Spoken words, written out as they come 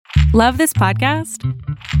Love this podcast?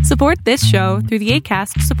 Support this show through the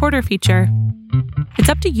Acast supporter feature. It's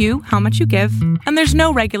up to you how much you give, and there's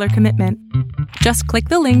no regular commitment. Just click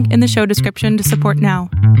the link in the show description to support now.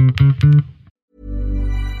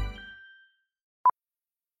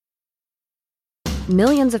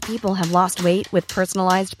 Millions of people have lost weight with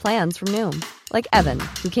personalized plans from Noom. Like Evan,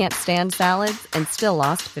 who can't stand salads and still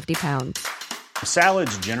lost 50 pounds.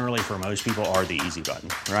 Salads generally for most people are the easy button,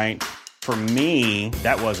 right? For me,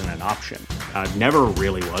 that wasn't an option. I never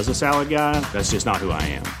really was a salad guy. That's just not who I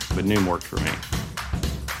am. But Noom worked for me.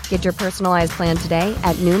 Get your personalized plan today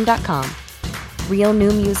at Noom.com. Real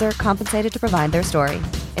Noom user compensated to provide their story.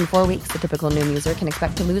 In 4 weeks, the typical Noom user can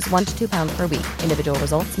expect to lose 1 to 2 pounds per week. Individual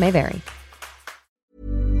results may vary.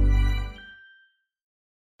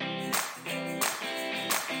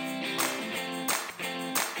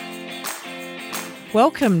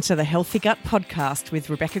 Welcome to the Healthy Gut Podcast with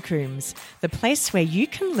Rebecca Coombs, the place where you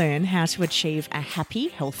can learn how to achieve a happy,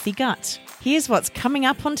 healthy gut. Here's what's coming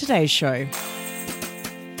up on today's show.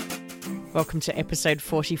 Welcome to episode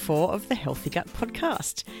 44 of the Healthy Gut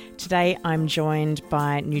Podcast. Today I'm joined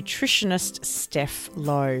by nutritionist Steph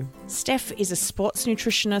Lowe. Steph is a sports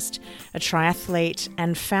nutritionist, a triathlete,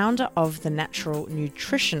 and founder of The Natural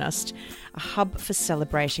Nutritionist, a hub for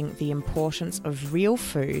celebrating the importance of real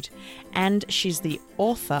food, and she's the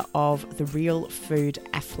author of The Real Food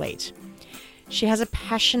Athlete. She has a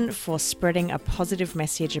passion for spreading a positive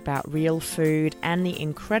message about real food and the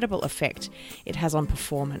incredible effect it has on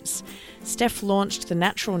performance. Steph launched The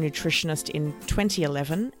Natural Nutritionist in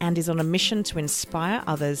 2011 and is on a mission to inspire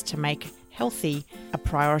others to make healthy a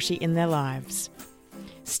priority in their lives.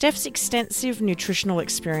 Steph's extensive nutritional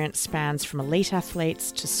experience spans from elite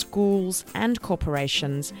athletes to schools and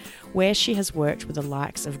corporations, where she has worked with the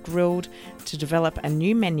likes of Grilled to develop a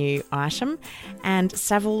new menu item, and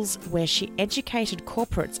Savills, where she educated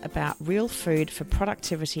corporates about real food for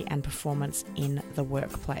productivity and performance in the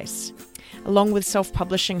workplace. Along with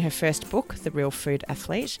self-publishing her first book, The Real Food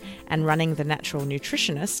Athlete, and running The Natural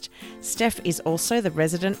Nutritionist, Steph is also the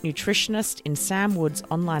resident nutritionist in Sam Wood's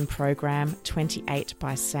online program, 28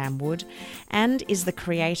 by Sam Wood, and is the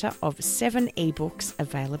creator of 7 ebooks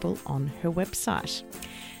available on her website.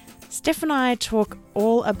 Steph and I talk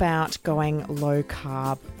all about going low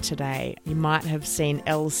carb today. You might have seen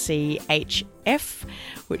LCHF,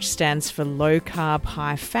 which stands for low carb,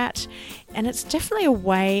 high fat, and it's definitely a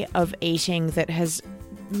way of eating that has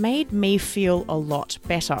made me feel a lot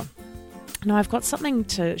better. Now, I've got something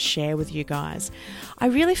to share with you guys. I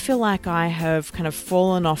really feel like I have kind of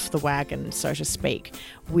fallen off the wagon, so to speak,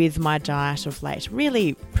 with my diet of late,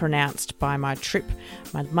 really pronounced by my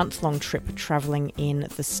month-long trip traveling in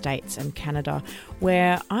the States and Canada,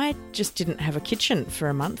 where I just didn't have a kitchen for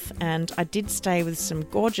a month, and I did stay with some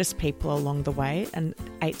gorgeous people along the way and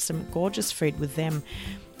ate some gorgeous food with them.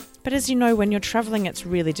 But as you know, when you're traveling, it's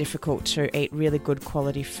really difficult to eat really good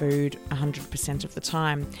quality food 100% of the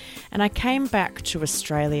time. And I came back to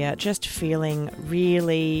Australia just feeling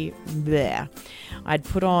really bleh. I'd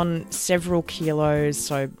put on several kilos,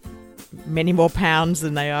 so many more pounds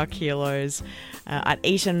than they are kilos. I'd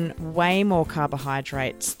eaten way more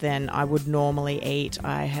carbohydrates than I would normally eat.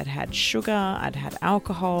 I had had sugar, I'd had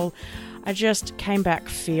alcohol. I just came back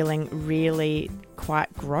feeling really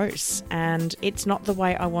quite gross, and it's not the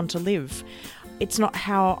way I want to live. It's not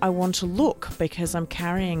how I want to look, because I'm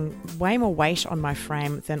carrying way more weight on my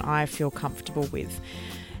frame than I feel comfortable with.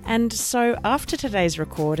 And so after today's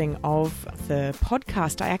recording of the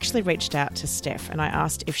podcast, I actually reached out to Steph and I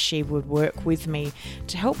asked if she would work with me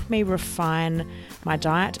to help me refine my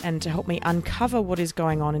diet and to help me uncover what is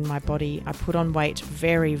going on in my body. I put on weight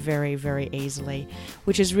very, very, very easily,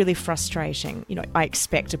 which is really frustrating. You know, I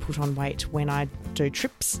expect to put on weight when I do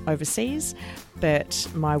trips overseas, but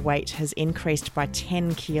my weight has increased by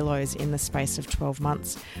 10 kilos in the space of 12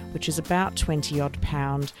 months, which is about 20 odd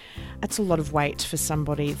pound. That's a lot of weight for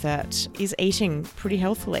somebody that is eating pretty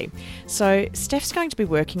healthily. So Steph's going to be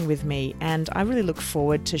working with me, and I really look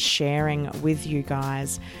forward to sharing with you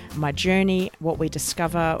guys my journey, what we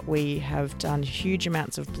discover. We have done huge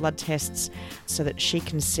amounts of blood tests so that she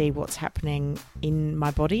can see what's happening in my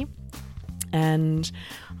body. And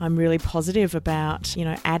I'm really positive about,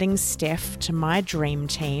 adding Steph to my dream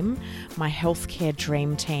team, my healthcare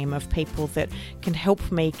dream team of people that can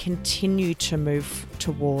help me continue to move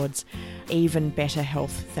towards even better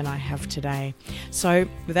health than I have today. So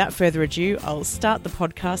without further ado, I'll start the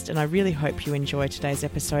podcast, and I really hope you enjoy today's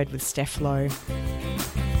episode with Steph Lowe.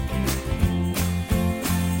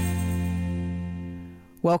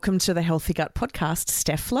 Welcome to the Healthy Gut Podcast,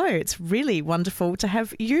 Steph Lowe. It's really wonderful to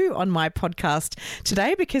have you on my podcast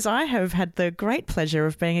today because I have had the great pleasure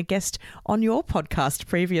of being a guest on your podcast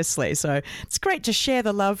previously. So it's great to share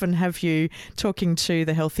the love and have you talking to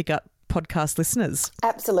the Healthy Gut Podcast listeners.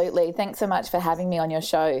 Absolutely. Thanks so much for having me on your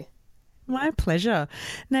show. My pleasure.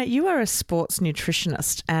 Now, you are a sports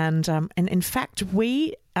nutritionist and in fact,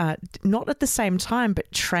 we not at the same time, but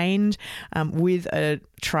trained with a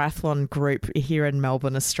triathlon group here in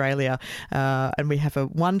Melbourne, Australia, and we have a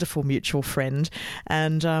wonderful mutual friend.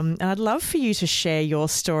 And I'd love for you to share your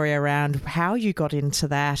story around how you got into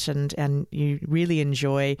that and you really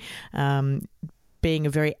enjoy being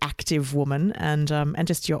a very active woman and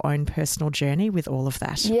just your own personal journey with all of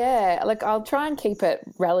that. Yeah, look, I'll try and keep it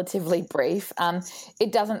relatively brief.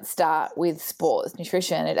 It doesn't start with sports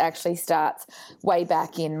nutrition. It actually starts way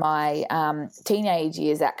back in my teenage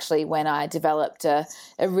years, actually, when I developed a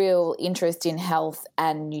real interest in health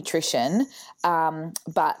and nutrition.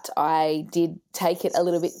 But I did take it a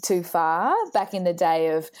little bit too far back in the day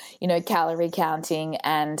of, calorie counting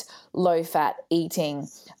and low-fat eating.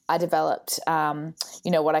 I developed,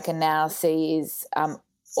 what I can now see is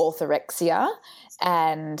orthorexia.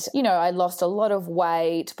 And, I lost a lot of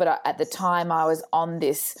weight, but at the time I was on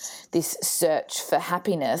this search for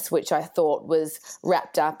happiness, which I thought was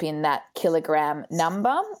wrapped up in that kilogram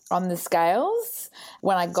number on the scales.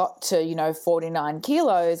 When I got to, 49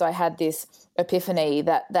 kilos, I had this epiphany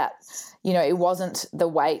that it wasn't the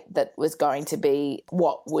weight that was going to be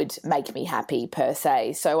what would make me happy per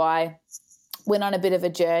se. So I went on a bit of a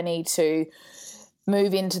journey to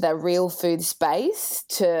move into the real food space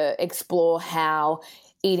to explore how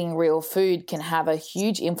eating real food can have a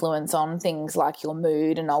huge influence on things like your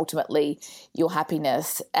mood and ultimately your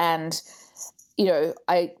happiness. And,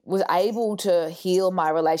 I was able to heal my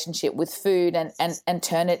relationship with food and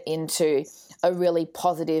turn it into a really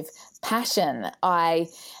positive passion. I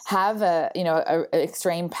have a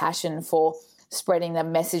extreme passion for spreading the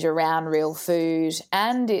message around real food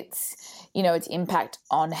and its impact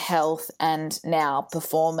on health and now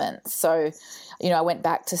performance. So, I went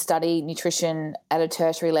back to study nutrition at a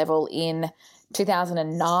tertiary level in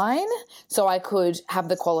 2009 so I could have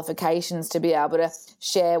the qualifications to be able to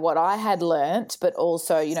share what I had learnt, but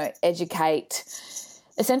also, educate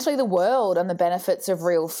essentially the world on the benefits of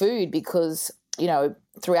real food because,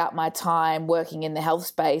 throughout my time working in the health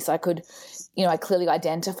space, I could, I clearly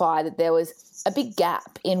identify that there was a big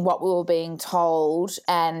gap in what we were being told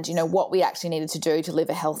and, what we actually needed to do to live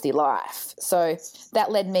a healthy life. So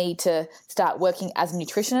that led me to start working as a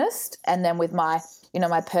nutritionist. And then with my,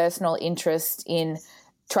 my personal interest in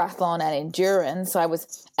triathlon and endurance, I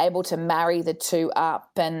was able to marry the two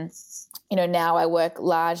up. And, now I work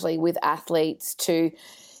largely with athletes to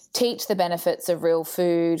teach the benefits of real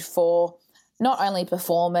food for not only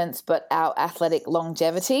performance, but our athletic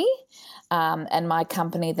longevity. And my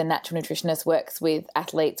company, The Natural Nutritionist, works with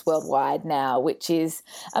athletes worldwide now, which is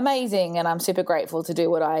amazing. And I'm super grateful to do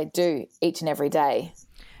what I do each and every day.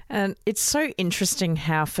 And it's so interesting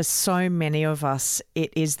how for so many of us,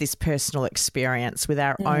 it is this personal experience with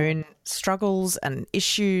our own struggles and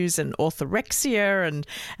issues and orthorexia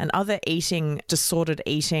and other disordered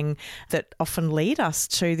eating that often lead us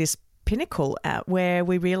to this pinnacle where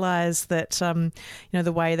we realise that,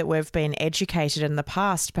 the way that we've been educated in the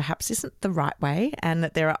past perhaps isn't the right way and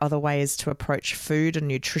that there are other ways to approach food and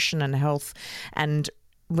nutrition and health. And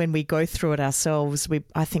when we go through it ourselves,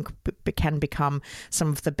 I think can become some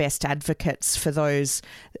of the best advocates for those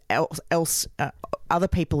other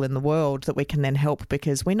people in the world that we can then help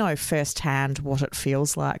because we know firsthand what it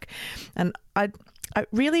feels like. And I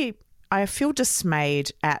feel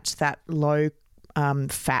dismayed at that low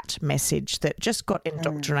fat message that just got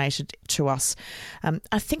indoctrinated to us.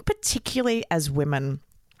 I think particularly as women,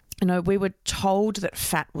 we were told that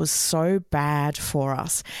fat was so bad for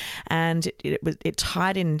us, and it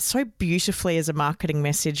tied in so beautifully as a marketing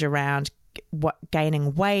message around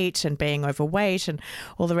gaining weight and being overweight and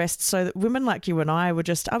all the rest. So that women like you and I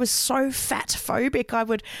I was so fat phobic. I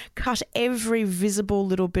would cut every visible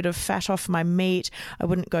little bit of fat off my meat. I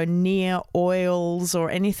wouldn't go near oils or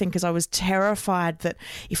anything because I was terrified that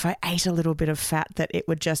if I ate a little bit of fat that it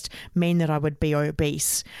would just mean that I would be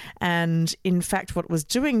obese. And in fact, what it was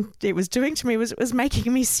doing to me was it was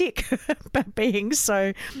making me sick by being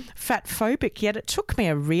so fat phobic. Yet it took me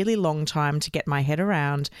a really long time to get my head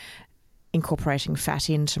around incorporating fat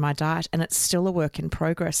into my diet, and it's still a work in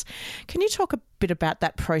progress. Can you talk a bit about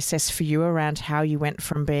that process for you around how you went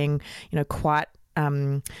from being, quite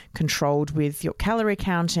controlled with your calorie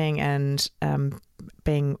counting and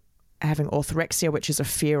being having orthorexia, which is a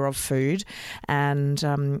fear of food, and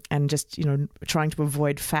just, trying to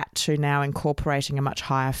avoid fat, to now incorporating a much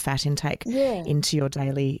higher fat intake into your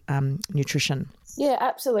daily nutrition. Yeah,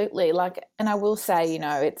 absolutely. And I will say,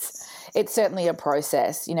 it's certainly a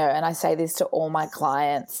process, and I say this to all my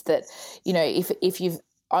clients that, if you've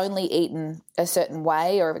only eaten a certain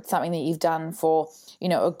way, or if it's something that you've done for,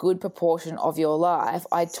 a good proportion of your life,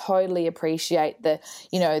 I totally appreciate the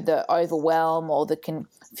overwhelm or the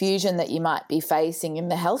confusion that you might be facing in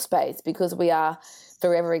the health space, because we are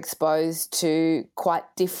forever exposed to quite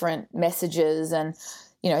different messages, and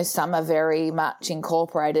some are very much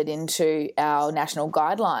incorporated into our national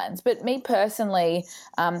guidelines. But me personally,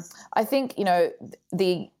 I think,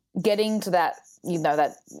 the getting to that,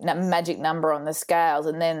 that magic number on the scales,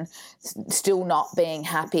 and then still not being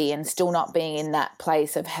happy and still not being in that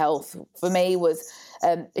place of health, for me was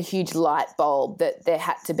a huge light bulb that there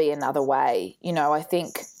had to be another way. I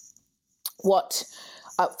think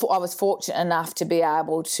I was fortunate enough to be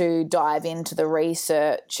able to dive into the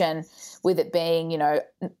research, and with it being,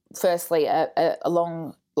 firstly a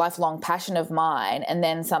lifelong passion of mine, and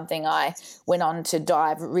then something I went on to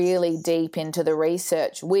dive really deep into the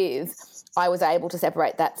research with, I was able to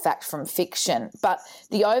separate that fact from fiction. But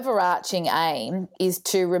the overarching aim is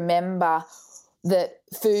to remember that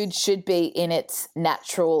food should be in its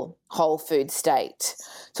natural whole food state.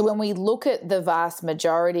 So when we look at the vast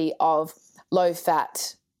majority of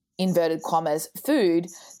low-fat, inverted commas, food,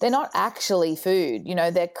 they're not actually food.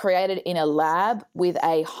 They're created in a lab with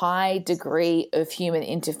a high degree of human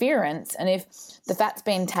interference. And if the fat's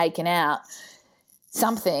been taken out,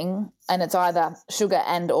 something, and it's either sugar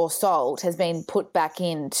and or salt, has been put back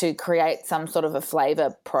in to create some sort of a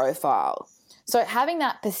flavour profile. So having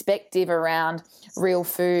that perspective around real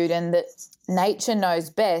food and that nature knows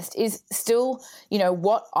best is still,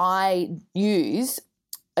 what I use,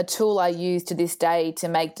 a tool I use to this day to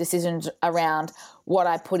make decisions around what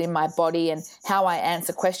I put in my body and how I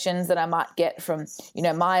answer questions that I might get from,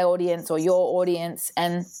 my audience or your audience,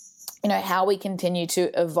 and, how we continue to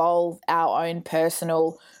evolve our own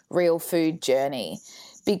personal real food journey.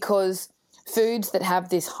 Because foods that have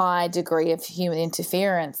this high degree of human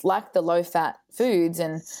interference, like the low-fat foods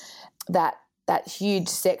and that huge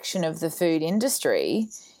section of the food industry,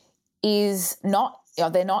 is not,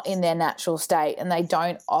 they're not in their natural state, and they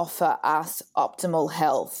don't offer us optimal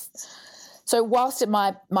health. So whilst it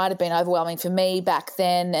might have been overwhelming for me back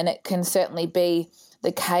then, and it can certainly be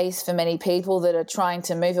the case for many people that are trying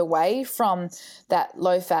to move away from that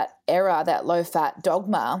low-fat era, that low-fat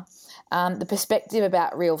dogma, the perspective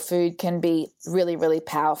about real food can be really, really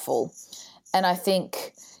powerful. And I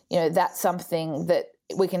think, that's something that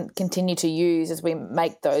we can continue to use as we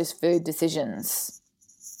make those food decisions.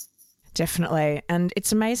 Definitely. And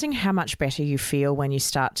it's amazing how much better you feel when you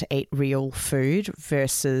start to eat real food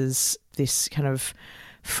versus this kind of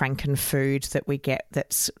Franken food that we get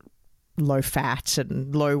that's low fat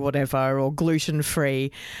and low whatever, or gluten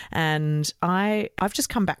free. And I've just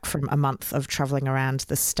come back from a month of traveling around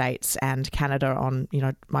the States and Canada on,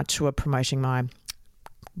 my tour promoting my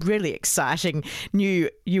really exciting new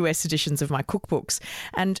US editions of my cookbooks,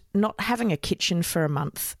 and not having a kitchen for a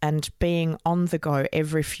month and being on the go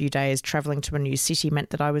every few days, traveling to a new city, meant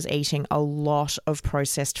that I was eating a lot of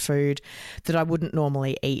processed food that I wouldn't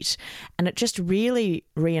normally eat. And it just really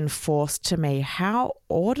reinforced to me how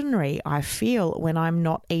ordinary I feel when I'm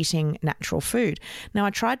not eating natural food. Now, I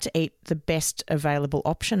tried to eat the best available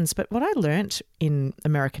options, but what I learnt in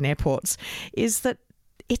American airports is that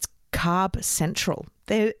it's carb central.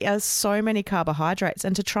 There are so many carbohydrates,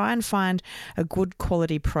 and to try and find a good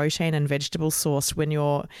quality protein and vegetable source when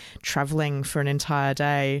you're traveling for an entire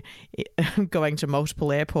day, going to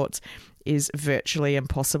multiple airports, is virtually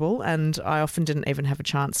impossible. And I often didn't even have a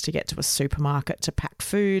chance to get to a supermarket to pack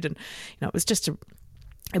food. And,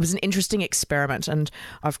 it was an interesting experiment, and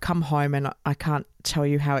I've come home and I can't tell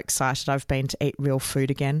you how excited I've been to eat real food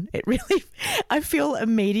again. I feel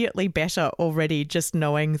immediately better already just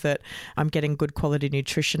knowing that I'm getting good quality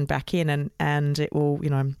nutrition back in, and it will,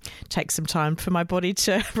 take some time for my body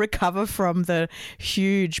to recover from the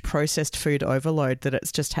huge processed food overload that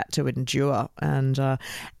it's just had to endure.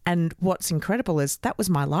 And what's incredible is that was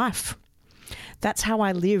my life. That's how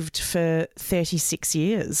I lived for 36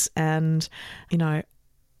 years. And,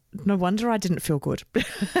 no wonder I didn't feel good. Yeah,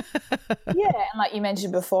 and like you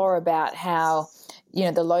mentioned before about how,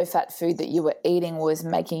 the low-fat food that you were eating was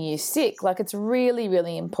making you sick. Like, it's really,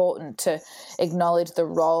 really important to acknowledge the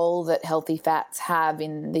role that healthy fats have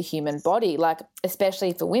in the human body, like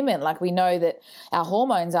especially for women. Like, we know that our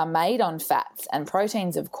hormones are made on fats and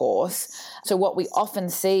proteins, of course. So what we often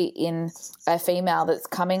see in a female that's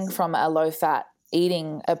coming from a low-fat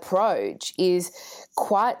eating approach is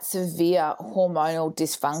quite severe hormonal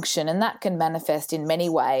dysfunction, and that can manifest in many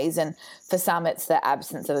ways. And for some, it's the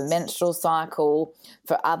absence of a menstrual cycle.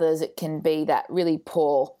 For others, it can be that really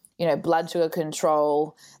poor, blood sugar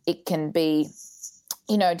control. It can be,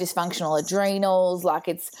 dysfunctional adrenals. Like,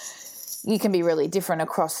 you can be really different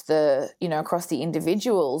across the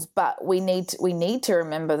individuals, but we need to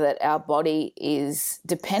remember that our body is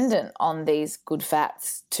dependent on these good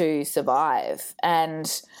fats to survive.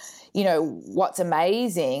 And what's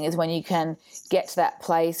amazing is when you can get to that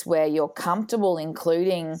place where you're comfortable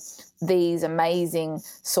including these amazing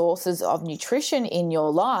sources of nutrition in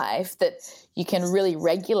your life, that you can really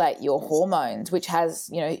regulate your hormones, which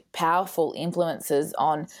has, powerful influences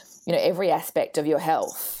on, every aspect of your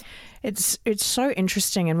health. It's so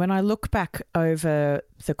interesting. And when I look back over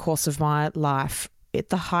the course of my life, at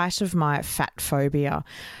the height of my fat phobia,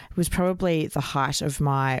 it was probably the height of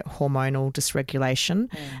my hormonal dysregulation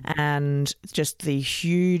and just the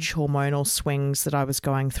huge hormonal swings that I was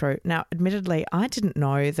going through. Now, admittedly, I didn't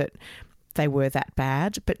know that they were that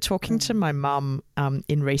bad, but talking to my mum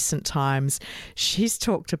in recent times, she's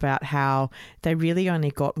talked about how they really only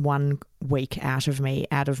got 1 week out of me,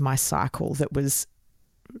 out of my cycle that was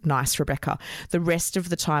nice, Rebecca. The rest of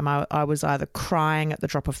the time I was either crying at the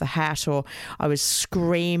drop of the hat or I was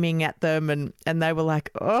screaming at them, and they were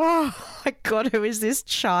like, oh my God, who is this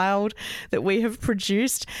child that we have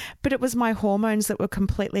produced? But it was my hormones that were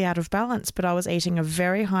completely out of balance. But I was eating a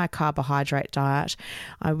very high carbohydrate diet.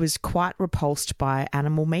 I was quite repulsed by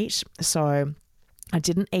animal meat, so I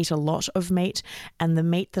didn't eat a lot of meat, and the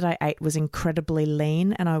meat that I ate was incredibly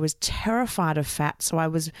lean, and I was terrified of fat. So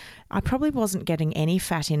I probably wasn't getting any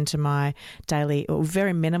fat into my daily, or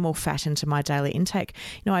very minimal fat into my daily intake.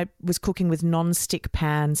 I was cooking with non-stick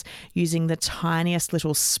pans, using the tiniest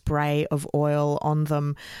little spray of oil on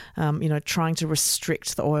them, trying to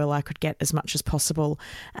restrict the oil I could get as much as possible.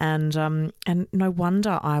 And no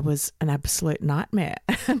wonder I was an absolute nightmare.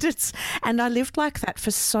 and I lived like that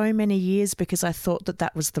for so many years because I thought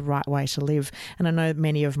that was the right way to live. And I know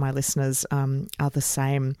many of my listeners are the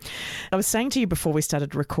same. I was saying to you before we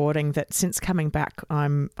started recording that since coming back,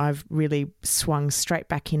 I've really swung straight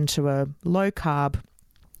back into a low carb,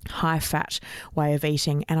 high fat way of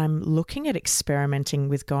eating, and I'm looking at experimenting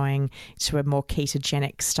with going to a more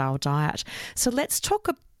ketogenic style diet. So let's talk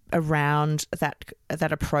around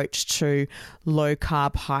that approach to low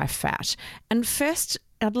carb, high fat. And first,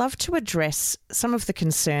 I'd love to address some of the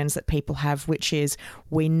concerns that people have, which is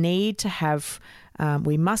we need to have,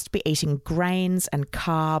 we must be eating grains and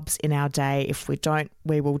carbs in our day. If we don't,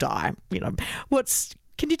 we will die.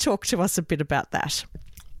 Can you talk to us a bit about that?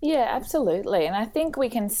 Yeah, absolutely. And I think we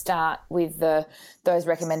can start with those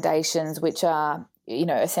recommendations, which are,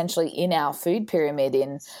 essentially in our food pyramid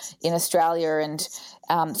in Australia and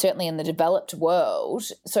certainly in the developed world.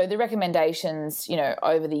 So the recommendations,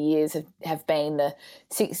 over the years have been the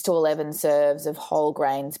 6 to 11 serves of whole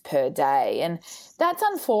grains per day. And that's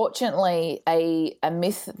unfortunately a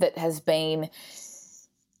myth that has been,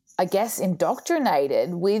 I guess,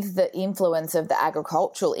 indoctrinated with the influence of the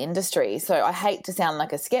agricultural industry. So I hate to sound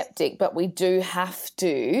like a skeptic, but we do have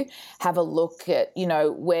to have a look at,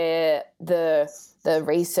 where the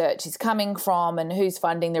research is coming from and who's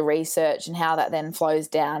funding the research and how that then flows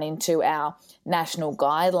down into our national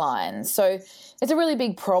guidelines. So it's a really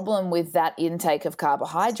big problem with that intake of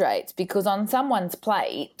carbohydrates, because on someone's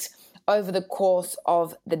plate over the course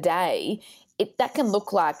of the day, that can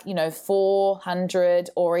look like, 400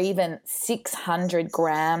 or even 600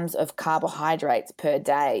 grams of carbohydrates per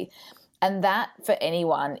day. And that for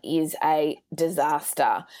anyone is a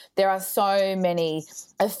disaster. There are so many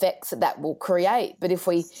effects that will create, but if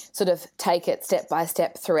we sort of take it step by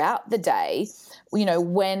step throughout the day,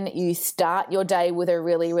 when you start your day with a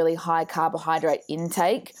really, really high carbohydrate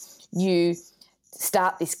intake, you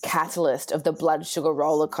start this catalyst of the blood sugar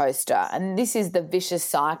roller coaster. And this is the vicious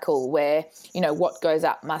cycle where, what goes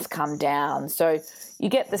up must come down. So you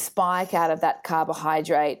get the spike out of that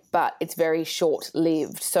carbohydrate, but it's very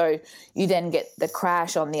short-lived. So you then get the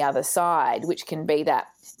crash on the other side, which can be that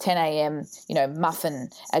 10 a.m., muffin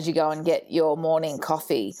as you go and get your morning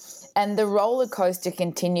coffee. And the roller coaster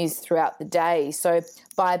continues throughout the day. So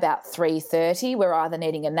by about 3:30, we're either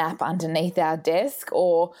needing a nap underneath our desk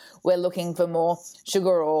or we're looking for more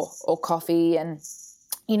sugar or coffee. And,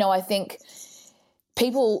 I think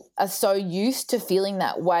people are so used to feeling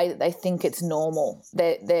that way that they think it's normal.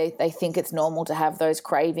 They think it's normal to have those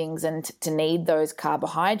cravings and to need those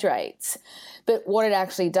carbohydrates. But what it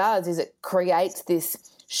actually does is it creates this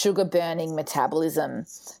sugar burning metabolism.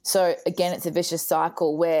 So again, it's a vicious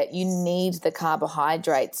cycle where you need the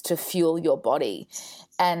carbohydrates to fuel your body.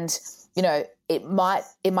 And, you know, it might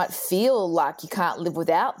feel like you can't live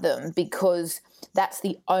without them because that's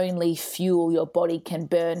the only fuel your body can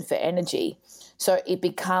burn for energy. So it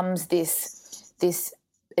becomes this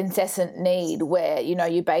incessant need where, you know,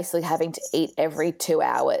 you're basically having to eat every 2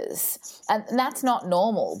 hours. And that's not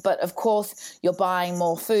normal. But of course, you're buying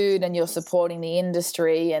more food and you're supporting the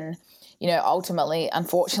industry. And, you know, ultimately,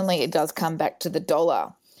 unfortunately, it does come back to the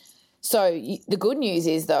dollar. So the good news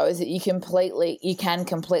is, though, is that you can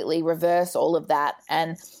completely reverse all of that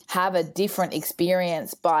and have a different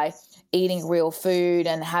experience by eating real food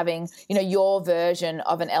and having, you know, your version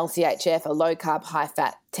of an LCHF, a low carb, high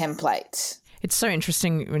fat template. It's so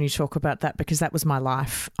interesting when you talk about that because that was my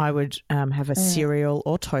life. I would have a cereal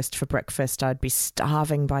or toast for breakfast. I'd be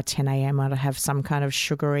starving by 10 a.m. I'd have some kind of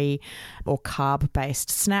sugary or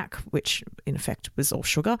carb-based snack, which in effect was all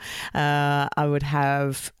sugar. I would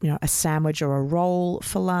have, you know, a sandwich or a roll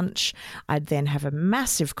for lunch. I'd then have a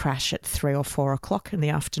massive crash at 3 or 4 o'clock in the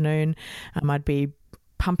afternoon. I'd be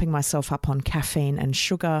pumping myself up on caffeine and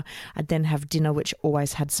sugar. I'd then have dinner, which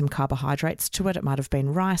always had some carbohydrates to it. It might have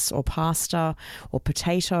been rice or pasta or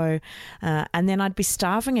potato. And then I'd be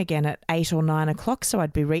starving again at 8 or 9 o'clock. So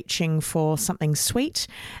I'd be reaching for something sweet.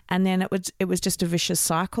 And then it was just a vicious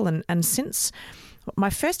cycle. And since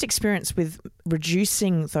my first experience with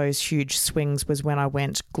reducing those huge swings was when I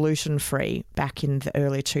went gluten-free back in the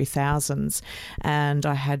early 2000s. And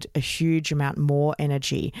I had a huge amount more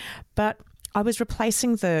energy. But I was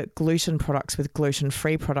replacing the gluten products with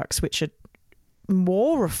gluten-free products, which are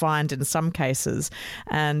more refined in some cases,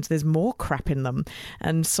 and there's more crap in them.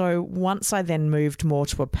 And so once I then moved more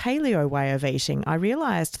to a paleo way of eating, I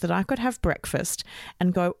realised that I could have breakfast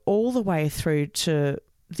and go all the way through to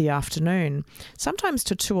the afternoon, sometimes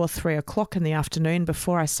to 2 or 3 o'clock in the afternoon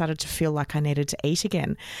before I started to feel like I needed to eat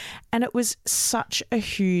again. And it was such a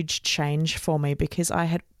huge change for me because I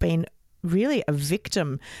had been really a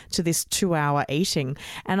victim to this 2-hour eating.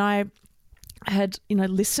 And I had, you know,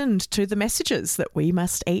 listened to the messages that we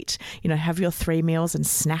must eat, you know, have your 3 meals and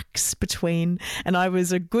snacks between. And I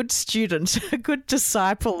was a good student, a good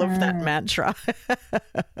disciple of that mantra.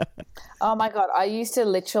 Oh my God. I used to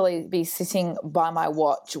literally be sitting by my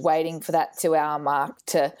watch waiting for that 2-hour mark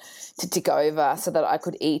to tick over so that I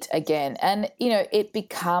could eat again. And, you know, it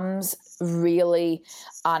becomes really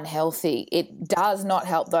unhealthy. It does not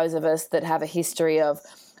help those of us that have a history of,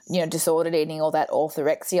 you know, disordered eating or that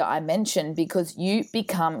orthorexia I mentioned, because you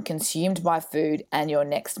become consumed by food and your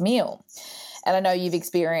next meal. And I know you've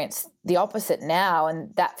experienced the opposite now,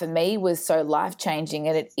 and that for me was so life-changing,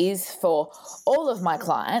 and it is for all of my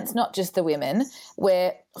clients, not just the women,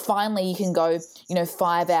 where finally you can go, you know,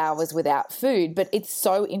 5 hours without food. But it's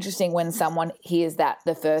so interesting when someone hears that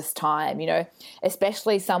the first time, you know,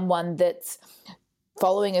 especially someone that's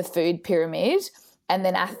following a food pyramid, and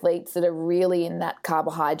then athletes that are really in that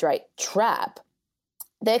carbohydrate trap.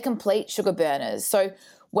 They're complete sugar burners. So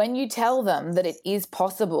when you tell them that it is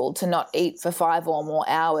possible to not eat for 5 or more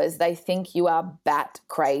hours, they think you are bat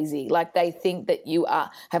crazy. Like they think that you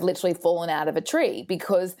have literally fallen out of a tree,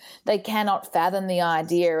 because they cannot fathom the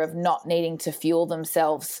idea of not needing to fuel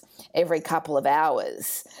themselves every couple of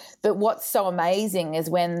hours. But what's so amazing is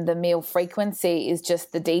when the meal frequency is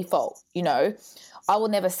just the default. You know, I will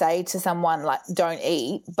never say to someone like don't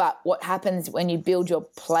eat, but what happens when you build your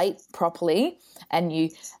plate properly and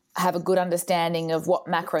you have a good understanding of what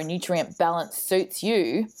macronutrient balance suits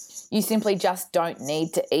you, you simply just don't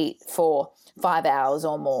need to eat for 5 hours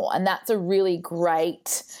or more. And that's a really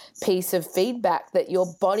great piece of feedback that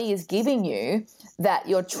your body is giving you, that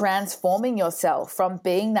you're transforming yourself from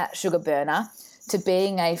being that sugar burner to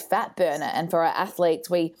being a fat burner. And for our athletes,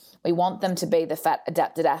 we want them to be the fat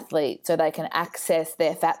adapted athlete so they can access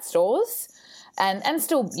their fat stores and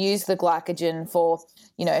still use the glycogen for,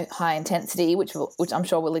 you know, high intensity, which I'm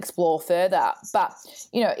sure we'll explore further. But,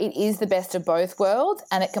 you know, it is the best of both worlds,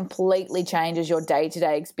 and it completely changes your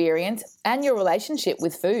day-to-day experience and your relationship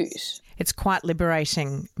with food. It's quite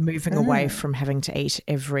liberating moving away from having to eat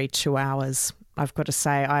every 2 hours. I've got to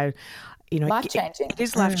say, life-changing. It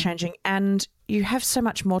is life-changing, and you have so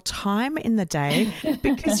much more time in the day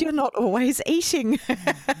because you're not always eating.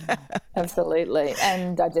 Absolutely.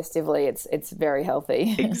 And digestively, it's very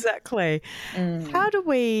healthy. Exactly. How do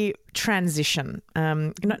we transition?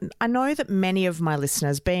 I know that many of my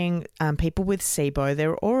listeners, being people with SIBO,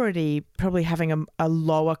 they're already probably having a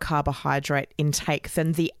lower carbohydrate intake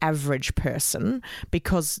than the average person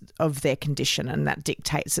because of their condition, and that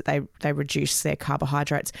dictates that they reduce their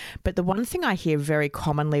carbohydrates. But the one thing I hear very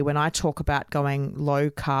commonly when I talk about going low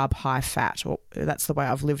carb, high fat, or that's the way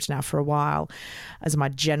I've lived now for a while as my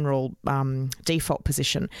general default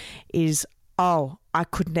position, is, oh, I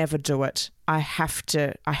could never do it. I have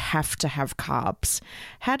to have carbs.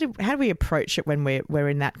 How do we approach it when we're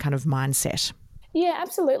in that kind of mindset? Yeah,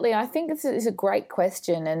 absolutely. I think this is a great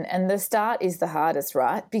question, and the start is the hardest,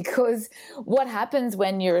 right? Because what happens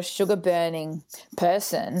when you're a sugar burning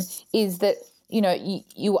person is that,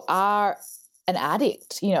 you are an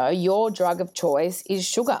addict. Your drug of choice is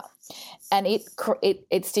sugar. And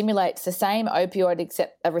it stimulates the same opioid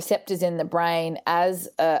receptors in the brain as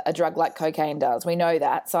a drug like cocaine does. We know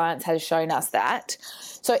that. Science has shown us that.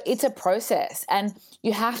 So it's a process, and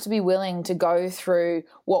you have to be willing to go through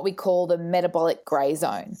what we call the metabolic grey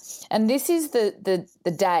zone. And this is the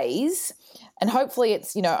days, and hopefully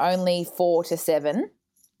it's only 4 to 7.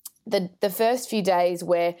 The first few days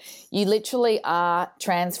where you literally are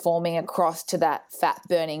transforming across to that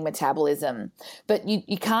fat-burning metabolism, but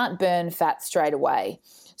you can't burn fat straight away.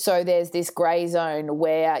 So there's this grey zone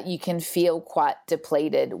where you can feel quite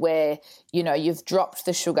depleted, where, you've dropped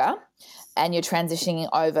the sugar and you're transitioning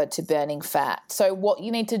over to burning fat. So what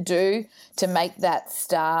you need to do to make that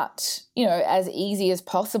start, as easy as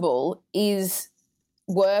possible is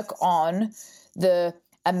work on the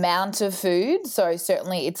amount of food. So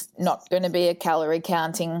certainly it's not going to be a calorie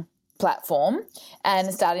counting platform,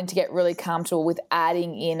 and starting to get really comfortable with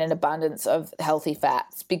adding in an abundance of healthy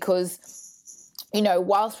fats, because,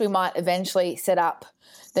 whilst we might eventually set up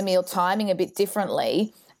the meal timing a bit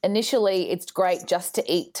differently, initially it's great just to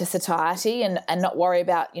eat to satiety and not worry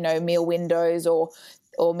about, meal windows or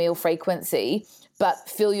meal frequency, but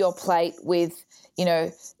fill your plate with,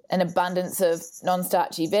 an abundance of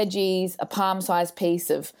non-starchy veggies, a palm-sized piece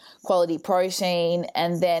of quality protein,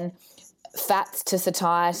 and then fats to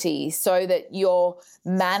satiety, so that you're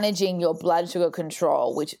managing your blood sugar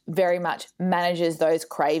control, which very much manages those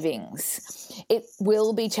cravings. It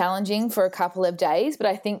will be challenging for a couple of days, but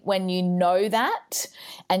I think when you know that,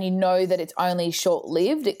 and you know that it's only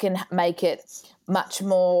short-lived, it can make it much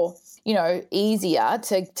more easier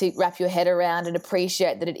to wrap your head around and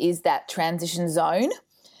appreciate that it is that transition zone.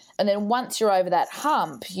 And then once you're over that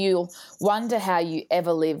hump, you'll wonder how you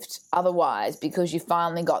ever lived otherwise, because you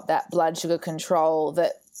finally got that blood sugar control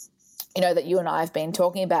that, that you and I have been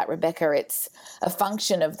talking about, Rebecca. It's a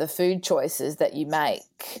function of the food choices that you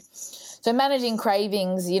make. So managing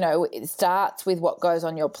cravings, it starts with what goes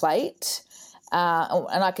on your plate.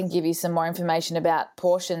 And I can give you some more information about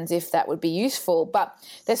portions if that would be useful. But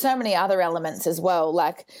there's so many other elements as well.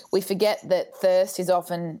 Like, we forget that thirst is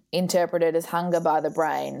often interpreted as hunger by the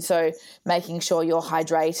brain. So making sure you're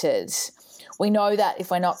hydrated. We know that if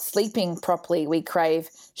we're not sleeping properly, we crave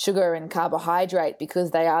sugar and carbohydrate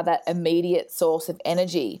because they are that immediate source of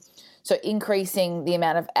energy. So increasing the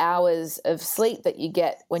amount of hours of sleep that you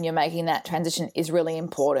get when you're making that transition is really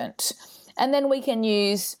important. And then we can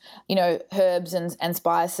use, herbs and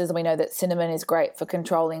spices. We know that cinnamon is great for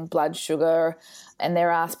controlling blood sugar, and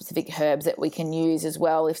there are specific herbs that we can use as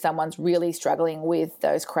well if someone's really struggling with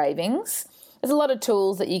those cravings. There's a lot of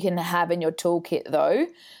tools that you can have in your toolkit though.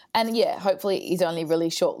 And yeah, hopefully it's only really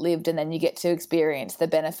short-lived, and then you get to experience the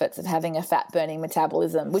benefits of having a fat-burning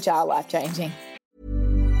metabolism, which are life-changing.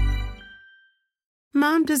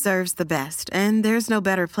 Mom deserves the best, and there's no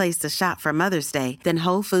better place to shop for Mother's Day than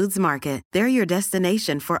Whole Foods Market. They're your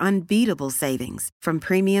destination for unbeatable savings, from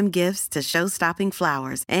premium gifts to show-stopping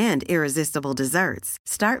flowers and irresistible desserts.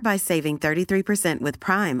 Start by saving 33% with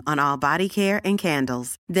Prime on all body care and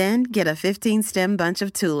candles. Then get a 15-stem bunch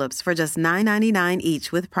of tulips for just $9.99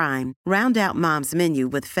 each with Prime. Round out Mom's menu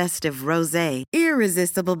with festive rosé,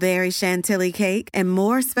 irresistible berry chantilly cake, and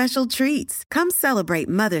more special treats. Come celebrate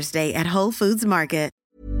Mother's Day at Whole Foods Market.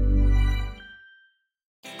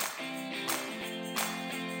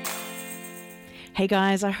 Hey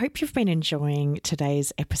guys, I hope you've been enjoying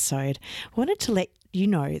today's episode. I wanted to let you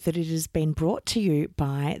know that it has been brought to you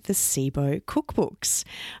by the SIBO cookbooks.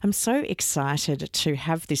 I'm so excited to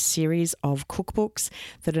have this series of cookbooks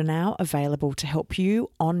that are now available to help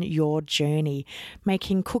you on your journey,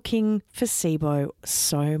 making cooking for SIBO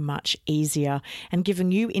so much easier and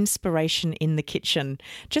giving you inspiration in the kitchen.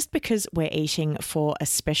 Just because we're eating for a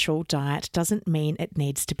special diet doesn't mean it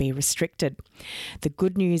needs to be restricted. The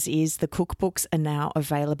good news is the cookbooks are now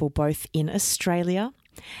available both in Australia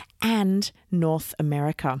and North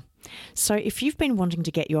America. So if you've been wanting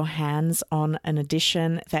to get your hands on an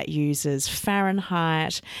edition that uses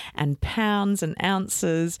Fahrenheit and pounds and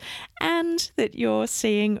ounces, and that you're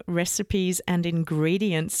seeing recipes and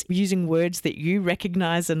ingredients using words that you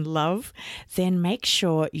recognise and love, then make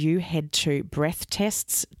sure you head to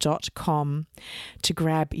breathtests.com to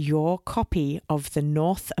grab your copy of the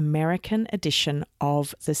North American edition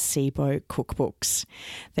of the SIBO cookbooks.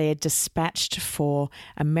 They are dispatched for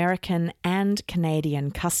American and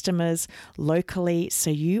Canadian customers locally, so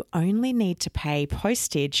you only need to pay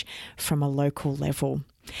postage from a local level.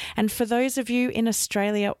 And for those of you in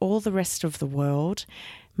Australia or the rest of the world,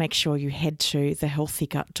 make sure you head to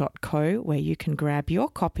thehealthygut.co where you can grab your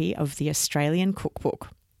copy of the Australian cookbook.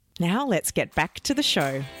 Now let's get back to the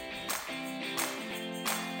show.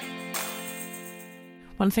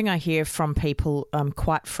 One thing I hear from people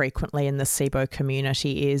quite frequently in the SIBO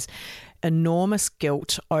community is enormous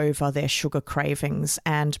guilt over their sugar cravings,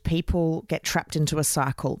 and people get trapped into a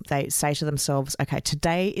cycle. They say to themselves, okay,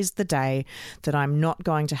 today is the day that I'm not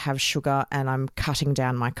going to have sugar and I'm cutting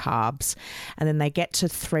down my carbs. And then they get to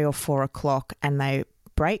 3 or 4 o'clock and they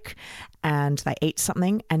break and they eat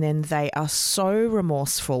something, and then they are so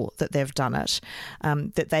remorseful that they've done it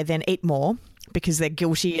that they then eat more because they're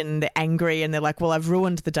guilty and they're angry and they're like, well, I've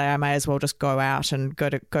ruined the day. I may as well just go out and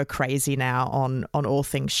go crazy now on all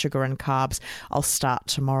things sugar and carbs. I'll start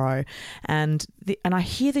tomorrow. And I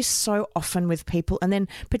hear this so often with people, and then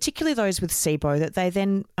particularly those with SIBO, that they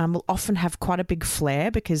then will often have quite a big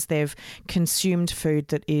flare because they've consumed food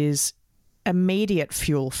that is immediate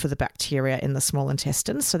fuel for the bacteria in the small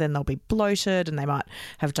intestine. So then they'll be bloated and they might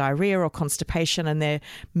have diarrhea or constipation and they're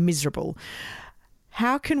miserable.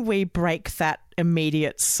 How can we break that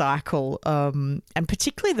immediate cycle, and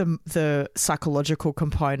particularly the psychological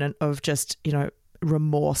component of just,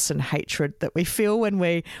 remorse and hatred that we feel when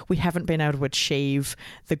we haven't been able to achieve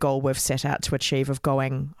the goal we've set out to achieve of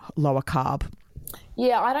going lower carb?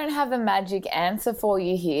 Yeah, I don't have a magic answer for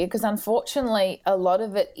you here because unfortunately a lot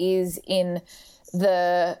of it is in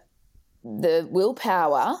the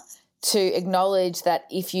willpower to acknowledge that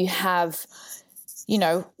if you have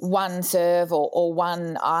one serve or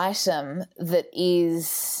one item that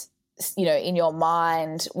is, in your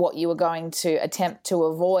mind what you were going to attempt to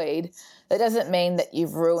avoid, that doesn't mean that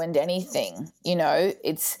you've ruined anything.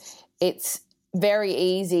 It's very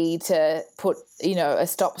easy to put, a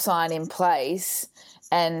stop sign in place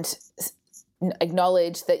and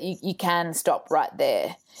acknowledge that you can stop right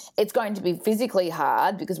there. It's going to be physically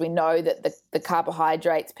hard because we know that the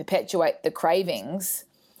carbohydrates perpetuate the cravings,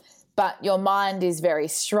 but your mind is very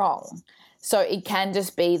strong. So it can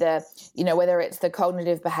just be whether it's the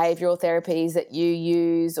cognitive behavioural therapies that you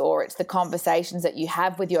use or it's the conversations that you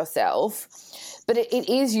have with yourself. But it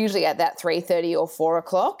is usually at that 3:30 or 4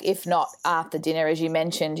 o'clock, if not after dinner, as you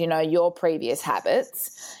mentioned, your previous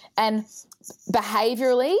habits. And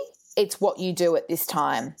behaviourally, it's what you do at this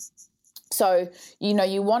time. So,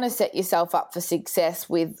 you want to set yourself up for success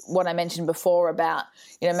with what I mentioned before about,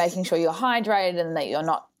 making sure you're hydrated and that you're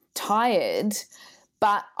not tired.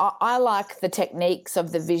 But I like the techniques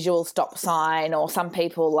of the visual stop sign, or some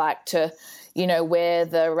people like to, wear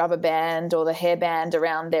the rubber band or the hairband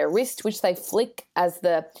around their wrist, which they flick as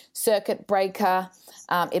the circuit breaker.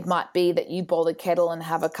 It might be that you boil the kettle and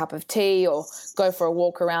have a cup of tea or go for a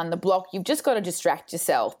walk around the block. You've just got to distract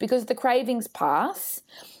yourself because the cravings pass,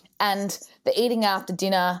 and the eating after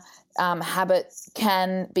dinner habit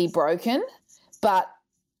can be broken. But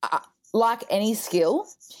like any skill,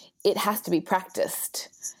 it has to be practiced.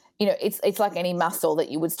 It's like any muscle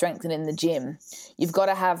that you would strengthen in the gym. You've got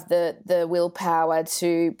to have the willpower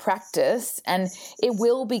to practice, and it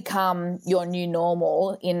will become your new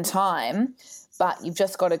normal in time, but you've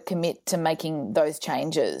just got to commit to making those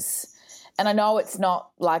changes. And I know it's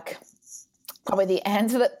not like probably the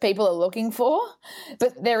answer that people are looking for,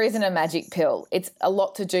 but there isn't a magic pill. It's a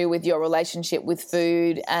lot to do with your relationship with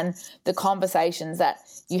food and the conversations that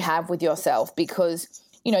you have with yourself, because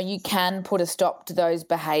you can put a stop to those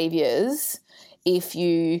behaviours if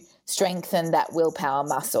you strengthen that willpower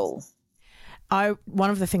muscle.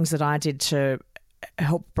 One of the things that I did to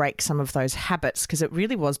help break some of those habits, because it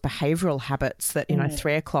really was behavioural habits that,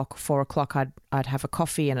 3 o'clock, 4 o'clock, I'd have a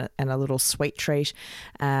coffee and a little sweet treat,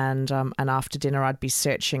 and after dinner I'd be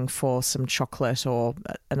searching for some chocolate or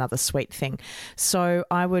another sweet thing. So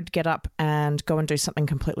I would get up and go and do something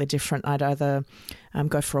completely different. I'd either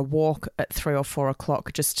go for a walk at 3 or 4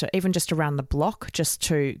 o'clock, just around the block, just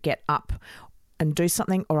to get up and do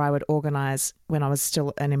something, or I would organise, when I was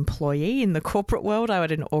still an employee in the corporate world, I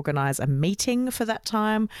would organise a meeting for that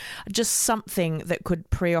time, just something that could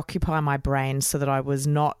preoccupy my brain so that I was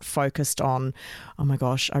not focused on, oh my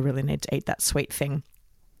gosh, I really need to eat that sweet thing.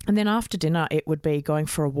 And then after dinner, it would be going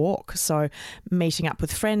for a walk. So meeting up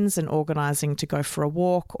with friends and organising to go for a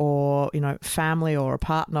walk, or, family or a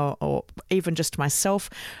partner, or even just myself.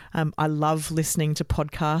 I love listening to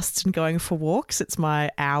podcasts and going for walks. It's my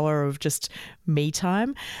hour of just me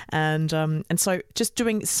time. And so just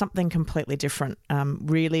doing something completely different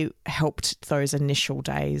really helped those initial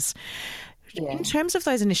days. Yeah. In terms of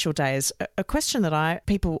those initial days, a question that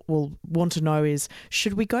people will want to know is,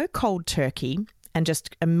 should we go cold turkey and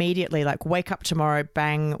just immediately wake up tomorrow,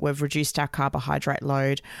 bang, we've reduced our carbohydrate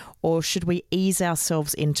load, or should we ease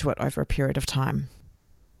ourselves into it over a period of time?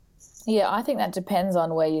 Yeah, I think that depends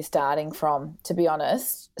on where you're starting from, to be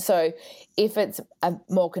honest. So if it's a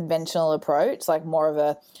more conventional approach, more of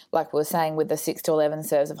a, like we were saying with the 6 to 11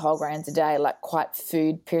 serves of whole grains a day, quite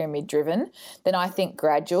food pyramid driven, then I think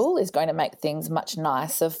gradual is going to make things much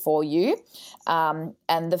nicer for you. And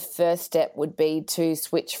the first step would be to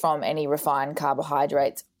switch from any refined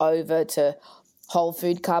carbohydrates over to whole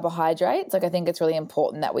food carbohydrates. I think it's really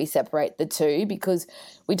important that we separate the two, because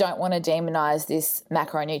we don't want to demonize this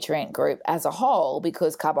macronutrient group as a whole,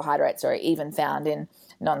 because carbohydrates are even found in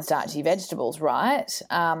non-starchy vegetables, right?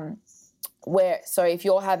 So if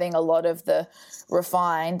you're having a lot of the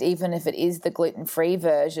refined, even if it is the gluten-free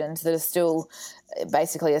versions that are still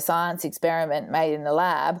basically a science experiment made in the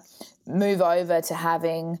lab, move over to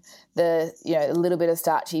having a little bit of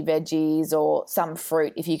starchy veggies or some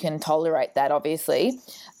fruit, if you can tolerate that, obviously,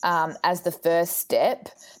 as the first step,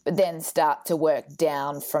 but then start to work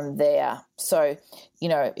down from there. So,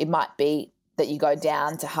 it might be that you go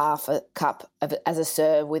down to half a cup as a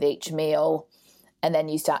serve with each meal, and then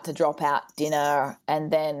you start to drop out dinner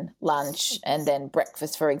and then lunch and then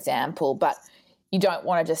breakfast, for example. But you don't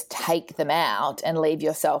want to just take them out and leave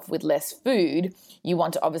yourself with less food. You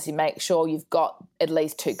want to obviously make sure you've got at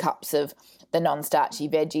least 2 cups of the non-starchy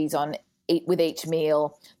veggies with each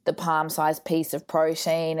meal, the palm-sized piece of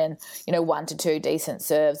protein, and 1 to 2 decent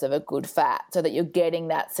serves of a good fat, so that you're getting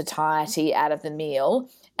that satiety out of the meal,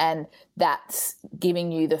 and that's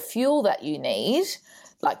giving you the fuel that you need,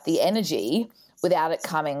 the energy, without it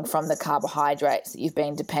coming from the carbohydrates that you've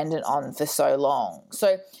been dependent on for so long.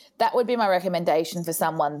 So that would be my recommendation for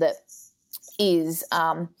someone that is,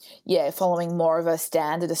 following more of a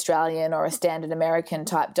standard Australian or a standard American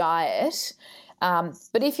type diet.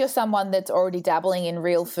 But if you're someone that's already dabbling in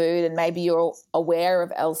real food and maybe you're aware of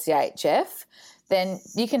LCHF, then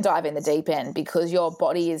you can dive in the deep end, because your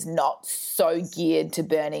body is not so geared to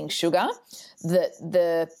burning sugar that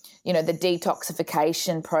the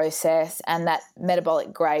detoxification process and that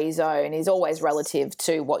metabolic grey zone is always relative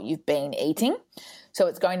to what you've been eating. So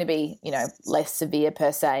it's going to be, less severe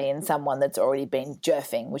per se in someone that's already been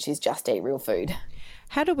jerfing, which is just eat real food.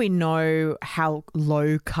 How do we know how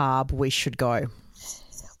low carb we should go?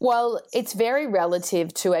 Well, it's very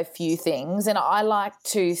relative to a few things. And I like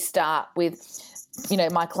to start with,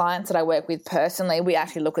 my clients that I work with personally, we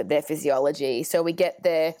actually look at their physiology. So we get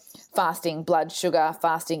their fasting blood sugar,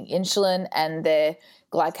 fasting insulin, and their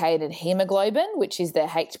glycated hemoglobin, which is their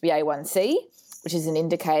HbA1c, which is an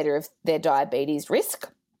indicator of their diabetes risk.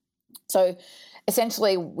 So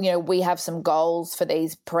essentially, we have some goals for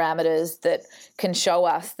these parameters that can show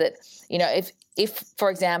us that, if, for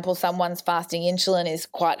example, someone's fasting insulin is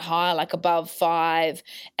quite high, above 5,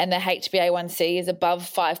 and their HbA1c is above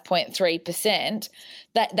 5.3%,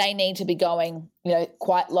 that they need to be going,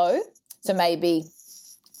 quite low. So maybe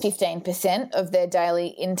 15% of their daily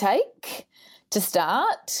intake to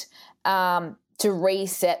start, to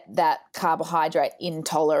reset that carbohydrate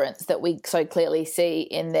intolerance that we so clearly see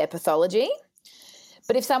in their pathology.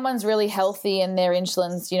 But if someone's really healthy and their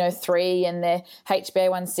insulin's, 3 and their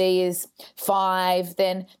HbA1c is 5,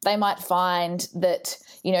 then they might find that,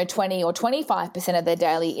 20 or 25% of their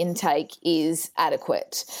daily intake is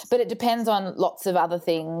adequate. But it depends on lots of other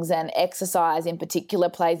things, and exercise in particular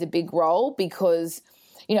plays a big role, because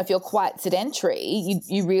if you're quite sedentary,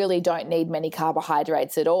 you really don't need many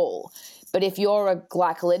carbohydrates at all. But if you're a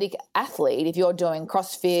glycolytic athlete, if you're doing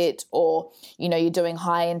CrossFit or, you're doing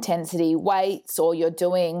high intensity weights or you're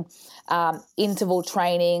doing interval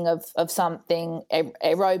training of something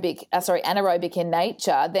anaerobic in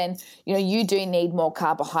nature, then, you do need more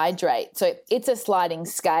carbohydrate. So it's a sliding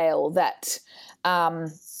scale that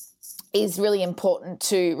is really important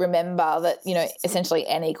to remember that, essentially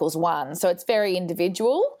N equals 1. So it's very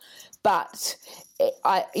individual, but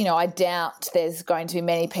I doubt there's going to be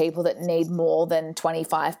many people that need more than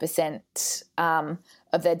 25%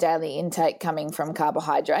 of their daily intake coming from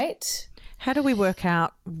carbohydrate. How do we work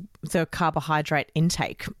out the carbohydrate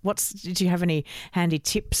intake? Do you have any handy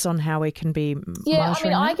tips on how we can be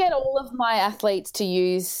monitoring that? I get all of my athletes to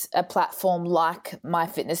use a platform like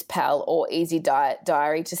MyFitnessPal or Easy Diet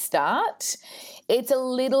Diary to start. It's a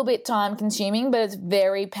little bit time consuming, but it's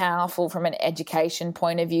very powerful from an education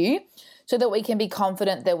point of view, so that we can be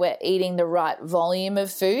confident that we're eating the right volume of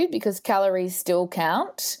food, because calories still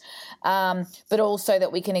count, but also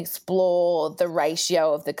that we can explore the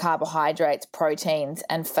ratio of the carbohydrates, proteins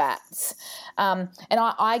and fats. And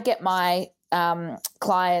I get my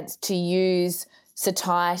clients to use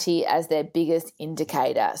satiety as their biggest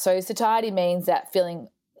indicator. So satiety means that feeling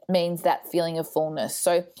of fullness.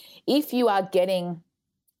 So if you are getting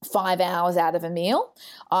 5 hours out of a meal,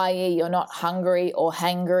 i.e. you're not hungry or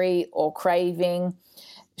hangry or craving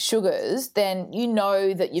sugars, then you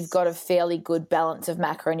know that you've got a fairly good balance of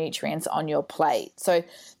macronutrients on your plate. So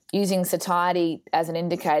using satiety as an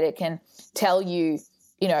indicator can tell you,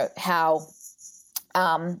 how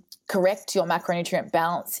correct your macronutrient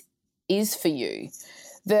balance is for you.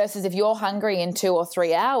 Versus if you're hungry in 2 or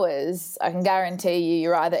 3 hours, I can guarantee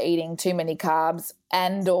you're either eating too many carbs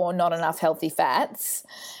and or not enough healthy fats.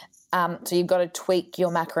 So you've got to tweak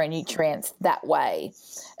your macronutrients that way.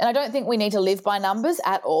 And I don't think we need to live by numbers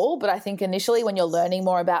at all, but I think initially when you're learning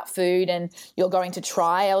more about food and you're going to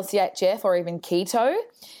try LCHF or even keto,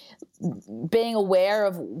 being aware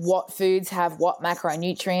of what foods have what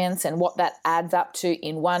macronutrients and what that adds up to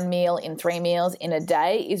in one meal, in 3 meals, in a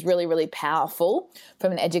day is really, really powerful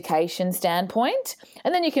from an education standpoint.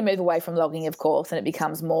 And then you can move away from logging, of course, and it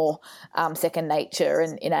becomes more second nature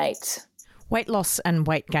and innate. Weight loss and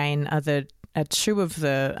weight gain are two of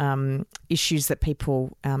the issues that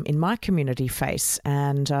people in my community face,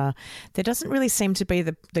 and there doesn't really seem to be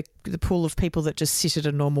the pool of people that just sit at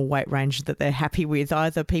a normal weight range that they're happy with.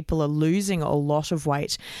 Either people are losing a lot of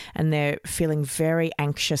weight and they're feeling very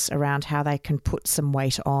anxious around how they can put some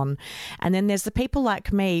weight on, and then there's the people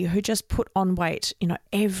like me who just put on weight,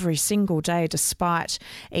 every single day despite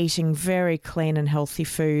eating very clean and healthy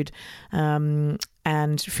food,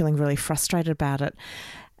 and feeling really frustrated about it.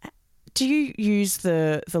 Do you use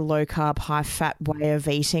the low carb, high fat way of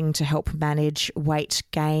eating to help manage weight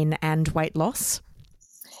gain and weight loss?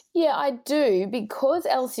 Yeah, I do, because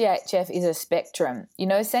LCHF is a spectrum.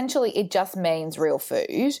 Essentially it just means real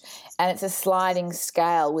food, and it's a sliding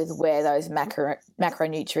scale with where those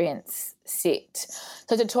macronutrients sit.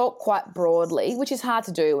 So to talk quite broadly, which is hard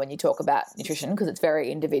to do when you talk about nutrition because it's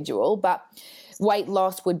very individual, but weight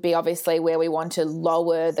loss would be obviously where we want to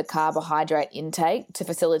lower the carbohydrate intake to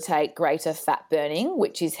facilitate greater fat burning,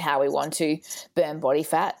 which is how we want to burn body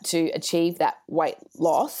fat to achieve that weight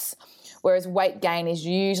loss. Whereas weight gain is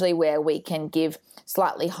usually where we can give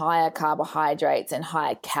slightly higher carbohydrates and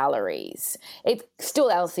higher calories. It's still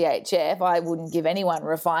LCHF. I wouldn't give anyone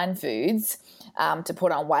refined foods to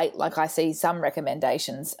put on weight like I see some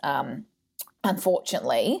recommendations,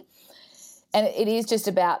 unfortunately. And it is just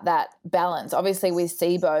about that balance. Obviously with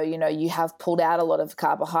SIBO, you have pulled out a lot of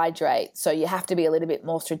carbohydrate, so you have to be a little bit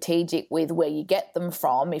more strategic with where you get them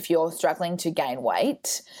from if you're struggling to gain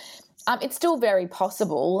weight. It's still very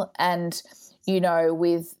possible, and,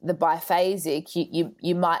 with the biphasic,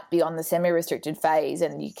 you might be on the semi-restricted phase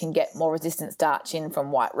and you can get more resistant starch in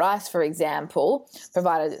from white rice, for example,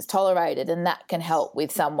 provided it's tolerated, and that can help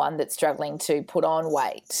with someone that's struggling to put on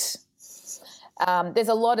weight. There's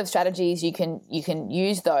a lot of strategies you can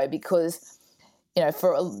use though, because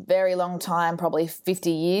for a very long time, probably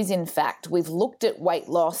 50 years in fact, we've looked at weight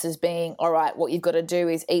loss as being, all right, what you've got to do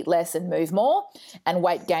is eat less and move more, and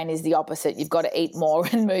weight gain is the opposite. You've got to eat more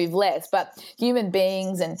and move less. But human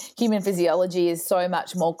beings and human physiology is so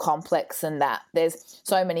much more complex than that. There's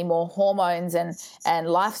so many more hormones and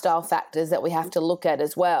lifestyle factors that we have to look at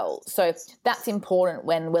as well. So that's important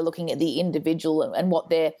when we're looking at the individual and what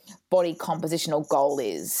their body compositional goal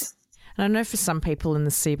is. And I know for some people in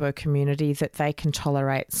the SIBO community that they can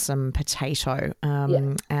tolerate some potato.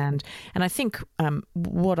 And I think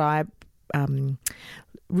what I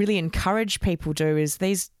really encourage people do is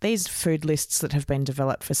these food lists that have been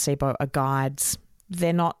developed for SIBO are guides.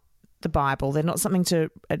 They're not the Bible. They're not something to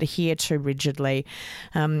adhere to rigidly.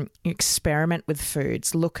 Experiment with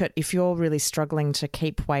foods. Look at, if you're really struggling to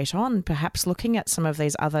keep weight on, perhaps looking at some of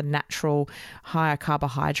these other natural higher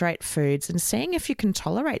carbohydrate foods and seeing if you can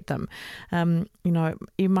tolerate them.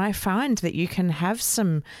 You might find that you can have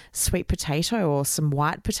some sweet potato or some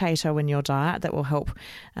white potato in your diet that will help,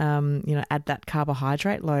 add that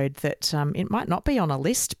carbohydrate load that it might not be on a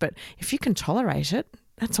list, but if you can tolerate it,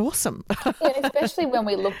 that's awesome. Yeah, especially when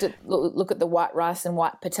we look at the white rice and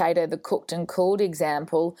white potato, the cooked and cooled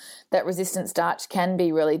example, that resistant starch can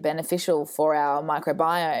be really beneficial for our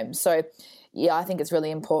microbiome. So, yeah, I think it's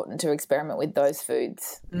really important to experiment with those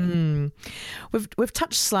foods. We've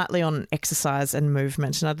touched slightly on exercise and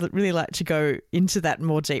movement, and I'd really like to go into that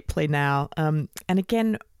more deeply now. And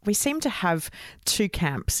again, we seem to have two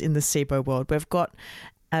camps in the SIBO world. We've got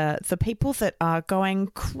the people that are going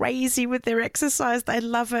crazy with their exercise. They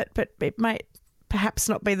love it, but it might perhaps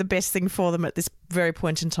not be the best thing for them at this very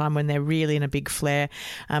point in time when they're really in a big flare.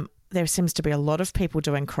 There seems to be a lot of people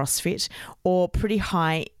doing CrossFit or pretty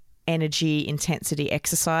high energy intensity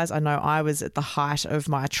exercise. I know I was at the height of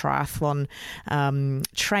my triathlon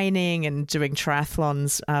training and doing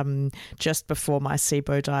triathlons just before my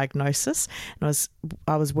SIBO diagnosis. And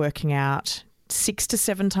I was working out 6 to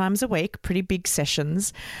 7 times a week, pretty big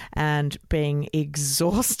sessions, and being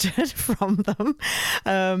exhausted from them.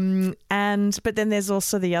 But then there's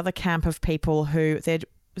also the other camp of people who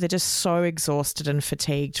they're just so exhausted and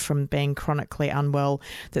fatigued from being chronically unwell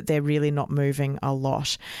that they're really not moving a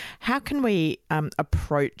lot. How can we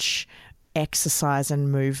approach exercise and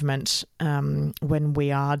movement when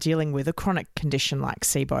we are dealing with a chronic condition like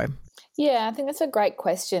SIBO? Yeah, I think that's a great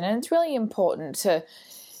question, and it's really important to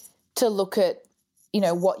look at,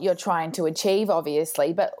 what you're trying to achieve,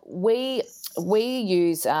 obviously, but we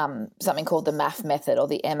use something called the MAF method, or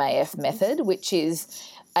the MAF method, which is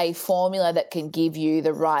a formula that can give you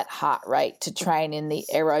the right heart rate to train in the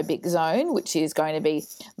aerobic zone, which is going to be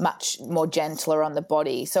much more gentler on the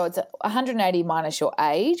body. So it's 180 minus your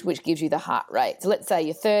age, which gives you the heart rate. So let's say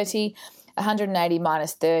you're 30, 180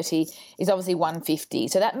 minus 30 is obviously 150.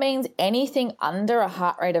 So that means anything under a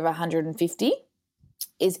heart rate of 150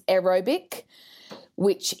 is aerobic,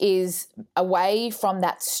 which is away from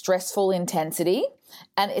that stressful intensity.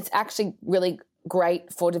 And it's actually really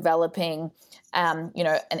great for developing, an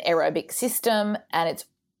aerobic system, and it's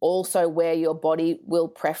also where your body will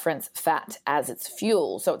preference fat as its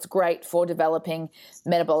fuel. So it's great for developing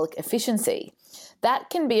metabolic efficiency. That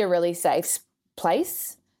can be a really safe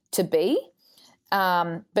place to be.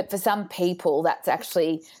 But for some people, that's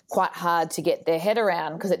actually quite hard to get their head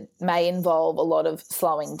around because it may involve a lot of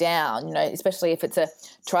slowing down, especially if it's a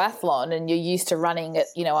triathlon and you're used to running at,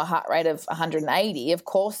 a heart rate of 180. Of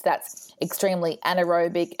course, that's extremely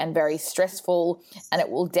anaerobic and very stressful, and it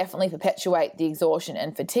will definitely perpetuate the exhaustion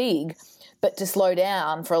and fatigue. But to slow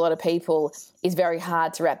down for a lot of people is very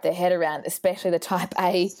hard to wrap their head around, especially the type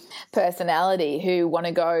A personality who want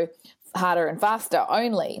to go harder and faster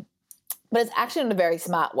only. But it's actually not a very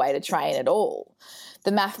smart way to train at all.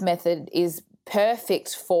 The MAF method is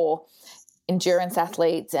perfect for endurance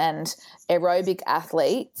athletes and aerobic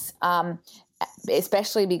athletes,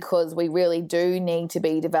 especially because we really do need to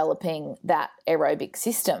be developing that aerobic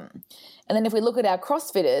system. And then if we look at our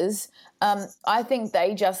CrossFitters, I think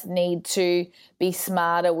they just need to be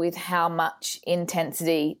smarter with how much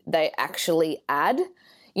intensity they actually add.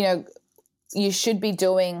 You should be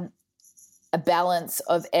doing a balance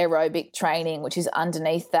of aerobic training, which is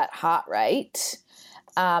underneath that heart rate.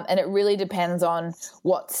 And it really depends on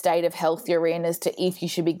what state of health you're in as to if you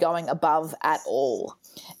should be going above at all.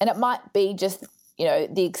 And it might be just,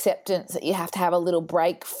 the acceptance that you have to have a little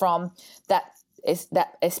break from that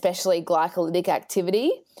especially glycolytic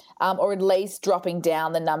activity, or at least dropping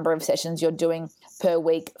down the number of sessions you're doing per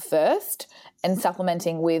week first and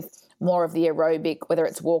supplementing with more of the aerobic, whether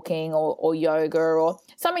it's walking or yoga or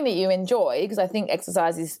something that you enjoy, because I think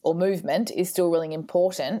exercise or movement is still really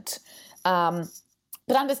important.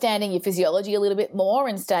 But understanding your physiology a little bit more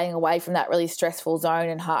and staying away from that really stressful zone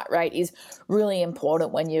and heart rate is really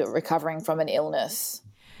important when you're recovering from an illness.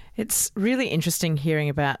 It's really interesting hearing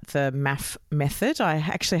about the MAF method. I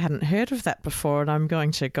actually hadn't heard of that before, and I'm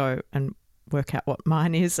going to go and work out what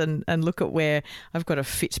mine is and look at where I've got a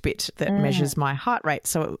Fitbit that measures my heart rate.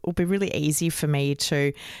 So it will be really easy for me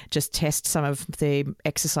to just test some of the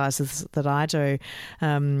exercises that I do.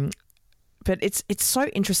 But it's so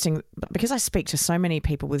interesting because I speak to so many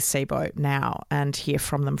people with SIBO now and hear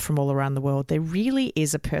from them from all around the world. There really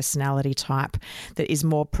is a personality type that is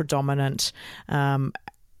more predominant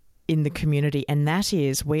in the community, and that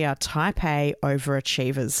is we are type A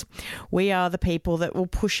overachievers. We are the people that will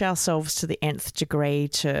push ourselves to the nth degree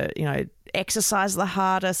to, exercise the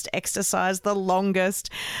hardest, exercise the longest,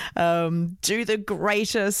 do the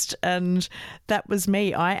greatest. And that was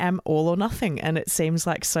me. I am all or nothing. And it seems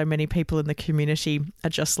like so many people in the community are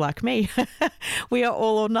just like me. We are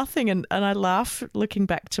all or nothing. And I laugh looking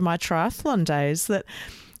back to my triathlon days that,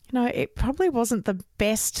 it probably wasn't the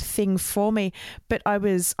best thing for me, but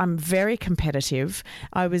I'm very competitive.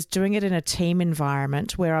 I was doing it in a team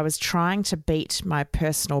environment where I was trying to beat my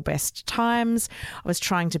personal best times. I was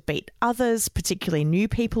trying to beat others, particularly new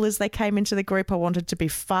people as they came into the group. I wanted to be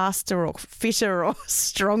faster or fitter or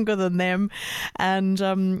stronger than them. And,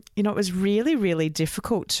 it was really, really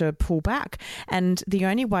difficult to pull back. And the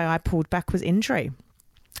only way I pulled back was injury.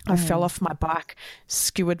 I fell off my bike,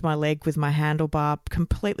 skewered my leg with my handlebar,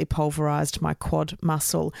 completely pulverised my quad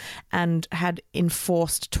muscle, and had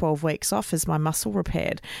enforced 12 weeks off as my muscle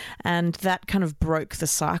repaired. And that kind of broke the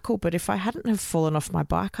cycle. But if I hadn't have fallen off my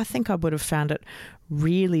bike, I think I would have found it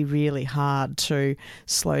really, really hard to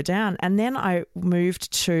slow down. And then I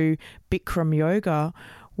moved to Bikram yoga,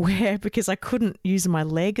 because I couldn't use my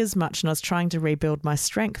leg as much and I was trying to rebuild my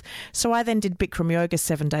strength. So I then did Bikram yoga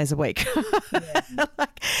 7 days a week.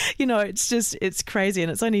 It's crazy.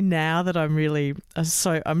 And it's only now that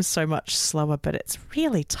I'm so much slower, but it's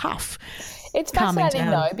really tough. It's fascinating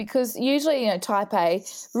though, because usually, type A,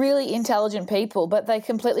 really intelligent people, but they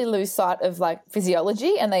completely lose sight of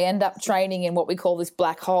physiology and they end up training in what we call this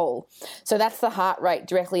black hole. So that's the heart rate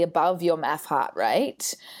directly above your MAF heart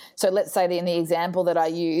rate. So let's say that in the example that I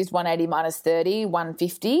used, 180 minus 30,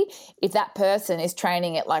 150, if that person is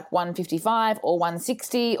training at 155 or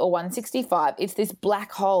 160 or 165, it's this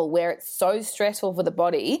black hole where it's so stressful for the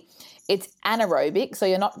body. It's anaerobic, so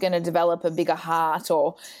you're not going to develop a bigger heart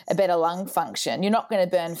or a better lung function. You're not going to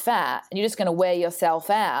burn fat, and you're just going to wear yourself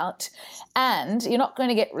out, and you're not going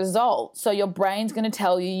to get results. So your brain's going to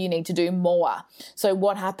tell you need to do more. So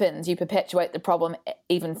what happens? You perpetuate the problem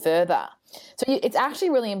even further. So it's actually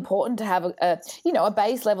really important to have a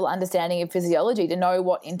base level understanding of physiology, to know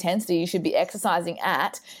what intensity you should be exercising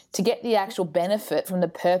at to get the actual benefit from the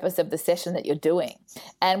purpose of the session that you're doing.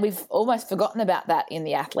 And we've almost forgotten about that in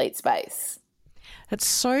the athlete space. It's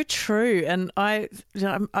so true. And I'm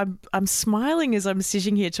smiling as I'm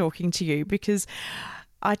sitting here talking to you, because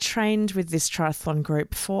I trained with this triathlon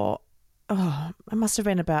group for it must have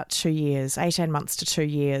been about 2 years, 18 months to 2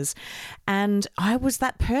 years. And I was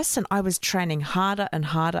that person. I was training harder and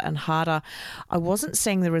harder and harder. I wasn't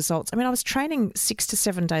seeing the results. I was training 6 to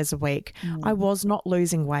 7 days a week. I was not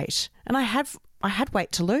losing weight. And I had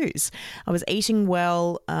weight to lose. I was eating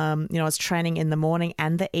well. I was training in the morning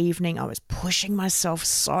and the evening. I was pushing myself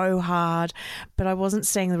so hard, but I wasn't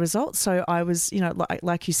seeing the results. So I was,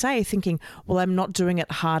 like you say, thinking, well, I'm not doing it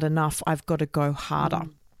hard enough. I've got to go harder.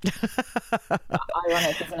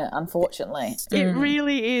 Ironic, isn't it? Unfortunately, it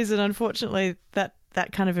really is, and unfortunately, that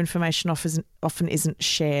kind of information often isn't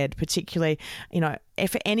shared. Particularly,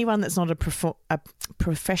 if anyone that's not a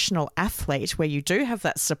professional athlete, where you do have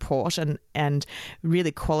that support and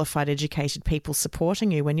really qualified, educated people supporting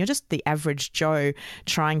you, when you're just the average Joe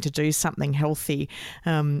trying to do something healthy,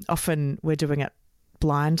 often we're doing it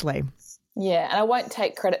blindly. Yeah, and I won't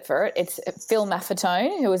take credit for it. It's Phil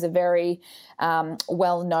Maffetone, who is a very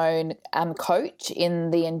well-known coach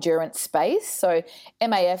in the endurance space. So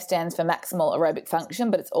MAF stands for maximal aerobic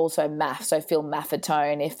function, but it's also MAF. So Phil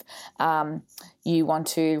Maffetone, if you want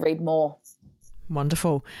to read more.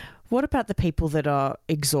 Wonderful. What about the people that are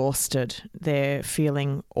exhausted? They're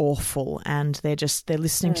feeling awful and they're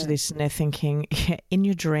listening to this and they're thinking, in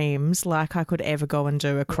your dreams, like I could ever go and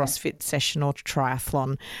do a CrossFit session or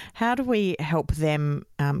triathlon. How do we help them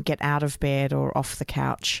get out of bed or off the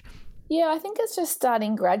couch? Yeah, I think it's just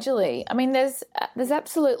starting gradually. There's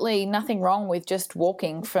absolutely nothing wrong with just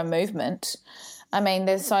walking for movement.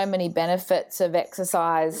 There's so many benefits of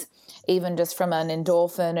exercise, even just from an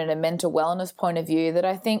endorphin and a mental wellness point of view, that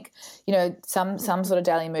I think, some sort of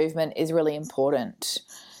daily movement is really important.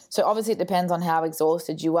 So obviously it depends on how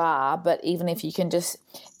exhausted you are, but even if you can just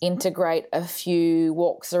integrate a few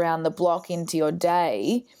walks around the block into your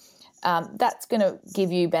day, that's going to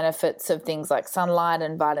give you benefits of things like sunlight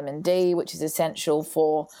and vitamin D, which is essential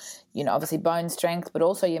for, obviously bone strength, but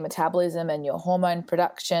also your metabolism and your hormone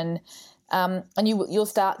production. And you'll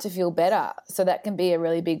start to feel better. So that can be a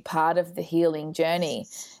really big part of the healing journey.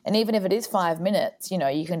 And even if it is 5 minutes,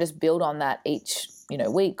 you can just build on that each,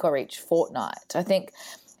 week or each fortnight. I think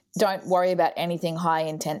don't worry about anything high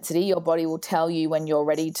intensity. Your body will tell you when you're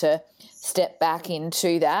ready to step back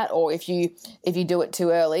into that, or if you do it too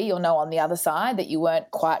early, you'll know on the other side that you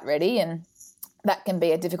weren't quite ready, and that can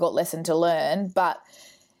be a difficult lesson to learn. But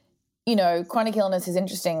chronic illness is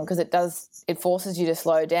interesting because it forces you to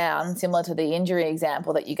slow down, similar to the injury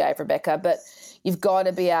example that you gave, Rebecca. But you've got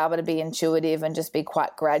to be able to be intuitive and just be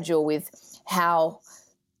quite gradual with how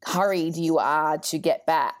hurried you are to get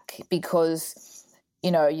back, because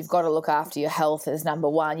you've got to look after your health as number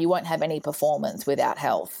one. You won't have any performance without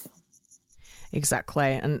health.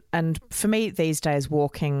 Exactly. And for me these days,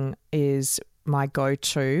 walking is my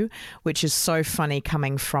go-to, which is so funny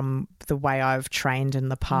coming from the way I've trained in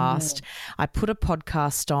the past. I put a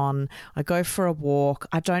podcast on, I go for a walk.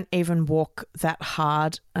 I don't even walk that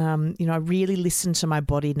hard. I really listen to my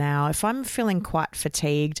body now. If I'm feeling quite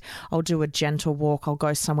fatigued, I'll do a gentle walk. I'll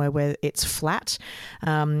go somewhere where it's flat,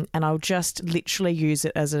 and I'll just literally use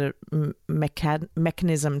it as a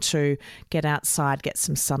mechanism to get outside, get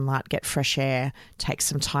some sunlight, get fresh air, take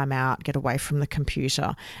some time out, get away from the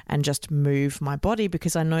computer and just move my body,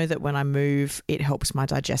 because I know that when I move, it helps my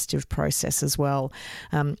digestive process as well.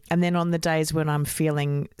 And then on the days when I'm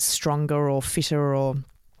feeling stronger or fitter, or,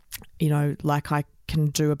 like I can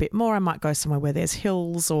do a bit more, I might go somewhere where there's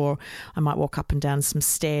hills, or I might walk up and down some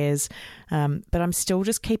stairs. But I'm still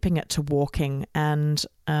just keeping it to walking. And,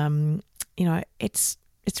 it's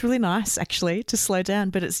really nice actually to slow down,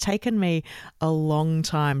 but it's taken me a long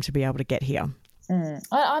time to be able to get here.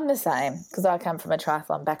 I'm the same, because I come from a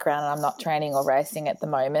triathlon background and I'm not training or racing at the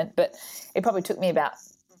moment, but it probably took me about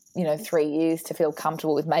 3 years to feel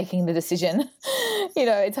comfortable with making the decision.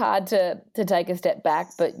 It's hard to take a step back,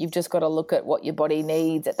 but you've just got to look at what your body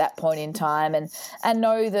needs at that point in time, and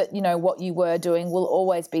know that what you were doing will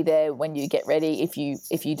always be there when you get ready, if you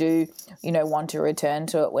do want to return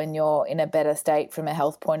to it when you're in a better state from a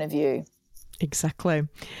health point of view. Exactly.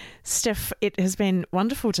 Steph, it has been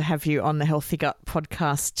wonderful to have you on the Healthy Gut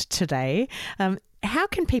podcast today. How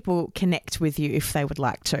can people connect with you if they would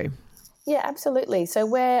like to? Yeah, absolutely. So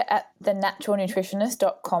we're at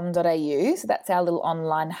thenaturalnutritionist.com.au. So that's our little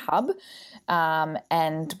online hub.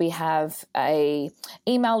 And we have a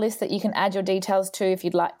email list that you can add your details to if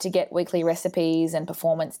you'd like to get weekly recipes and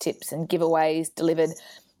performance tips and giveaways delivered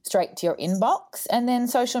straight to your inbox. And then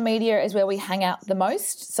social media is where we hang out the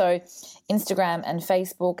most. So Instagram and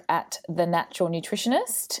Facebook at The Natural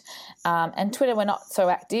Nutritionist. And Twitter, we're not so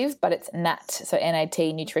active, but it's Nat, so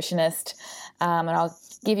N-A-T Nutritionist. And I'll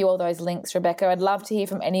give you all those links, Rebecca. I'd love to hear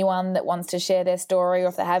from anyone that wants to share their story, or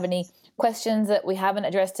if they have any questions that we haven't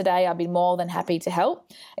addressed today, I'd be more than happy to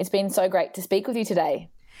help. It's been so great to speak with you today.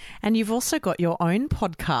 And you've also got your own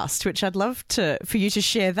podcast, which I'd love for you to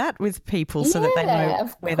share that with people so that they know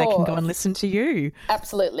where they can go and listen to you.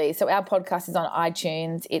 Absolutely. So our podcast is on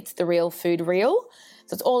iTunes. It's The Real Food Reel.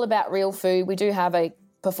 So it's all about real food. We do have a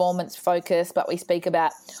performance focus, but we speak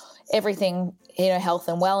about everything, health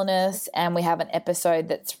and wellness, and we have an episode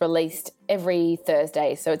that's released every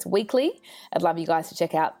Thursday. So it's weekly. I'd love you guys to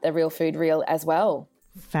check out The Real Food Reel as well.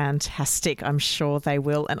 Fantastic. I'm sure they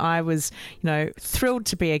will. And I was, thrilled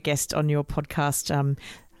to be a guest on your podcast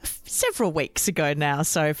several weeks ago now.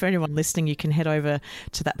 So for anyone listening, you can head over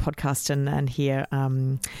to that podcast and hear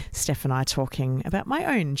Steph and I talking about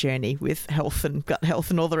my own journey with health and gut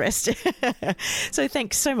health and all the rest. So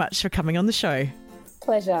thanks so much for coming on the show.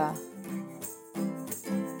 Pleasure.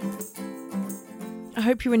 I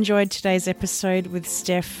hope you enjoyed today's episode with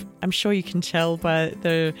Steph. I'm sure you can tell by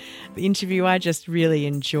the interview, I just really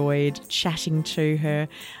enjoyed chatting to her.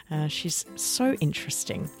 She's so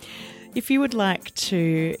interesting. If you would like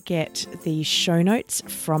to get the show notes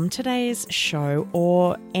from today's show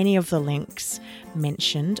or any of the links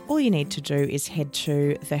mentioned, all you need to do is head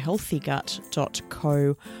to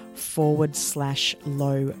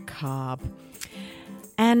thehealthygut.co/low carb.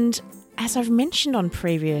 And as I've mentioned on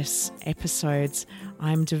previous episodes,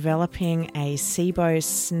 I'm developing a SIBO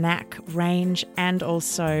snack range and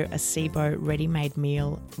also a SIBO ready-made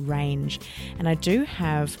meal range. And I do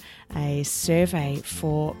have a survey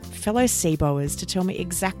for fellow SIBOers to tell me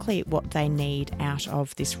exactly what they need out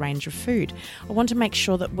of this range of food. I want to make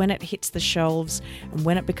sure that when it hits the shelves and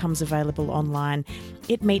when it becomes available online,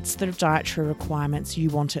 it meets the dietary requirements you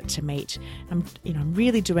want it to meet. I'm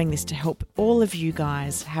really doing this to help all of you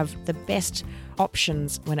guys have the best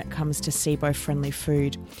options when it comes to SIBO-friendly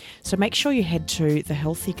food. So make sure you head to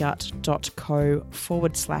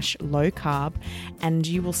thehealthygut.co/low carb and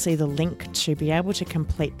you will see the link to be able to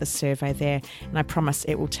complete the survey there. And I promise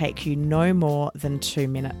it will take you no more than 2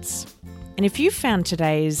 minutes. And if you found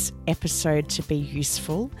today's episode to be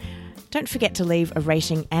useful, Don't forget to leave a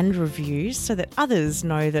rating and review so that others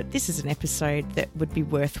know that this is an episode that would be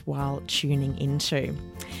worthwhile tuning into.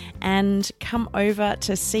 And come over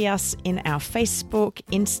to see us in our Facebook,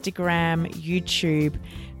 Instagram, YouTube,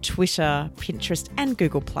 Twitter, Pinterest and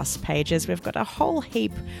Google Plus pages. We've got a whole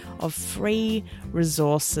heap of free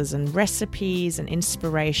resources and recipes and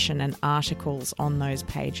inspiration and articles on those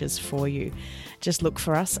pages for you. Just look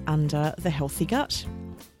for us under The Healthy Gut.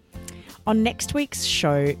 On next week's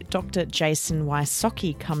show, Dr. Jason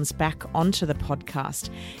Wysocki comes back onto the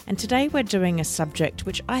podcast, and today we're doing a subject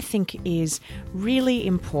which I think is really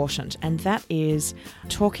important, and that is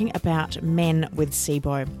talking about men with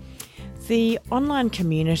SIBO. The online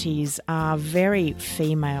communities are very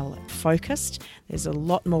female focused. There's a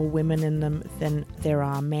lot more women in them than there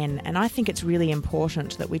are men, and I think it's really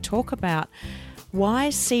important that we talk about why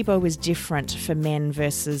SIBO is different for men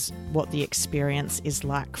versus what the experience is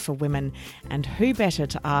like for women. And who better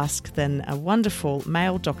to ask than a wonderful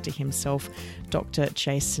male doctor himself, Dr.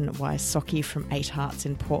 Jason Wysocki from 8 Hearts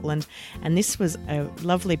in Portland. And this was a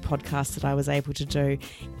lovely podcast that I was able to do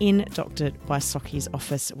in Dr. Wysocki's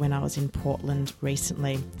office when I was in Portland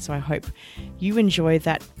recently. So I hope you enjoy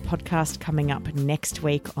that podcast coming up next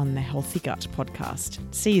week on the Healthy Gut podcast.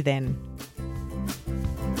 See you then.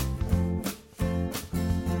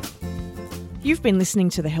 You've been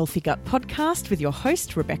listening to the Healthy Gut podcast with your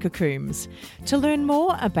host, Rebecca Coombs. To learn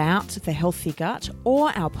more about the Healthy Gut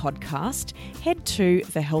or our podcast, head to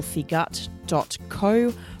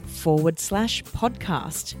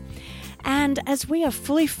thehealthygut.co/podcast. And as we are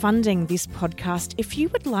fully funding this podcast, if you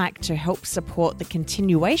would like to help support the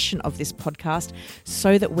continuation of this podcast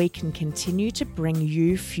so that we can continue to bring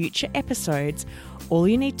you future episodes, all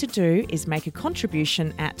you need to do is make a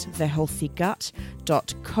contribution at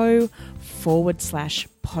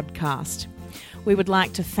thehealthygut.co/podcast. We would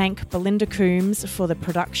like to thank Belinda Coombs for the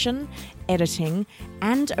production, editing,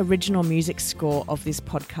 and original music score of this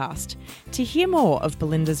podcast. To hear more of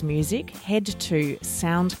Belinda's music, head to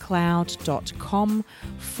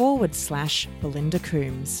soundcloud.com/Belinda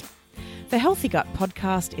Coombs. The Healthy Gut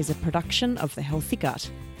podcast is a production of The Healthy Gut.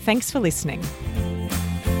 Thanks for listening.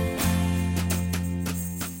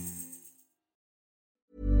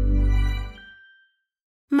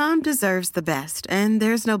 Mom deserves the best, and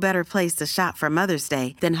there's no better place to shop for Mother's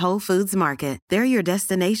Day than Whole Foods Market. They're your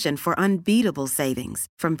destination for unbeatable savings,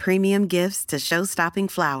 from premium gifts to show-stopping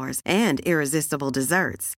flowers and irresistible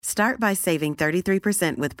desserts. Start by saving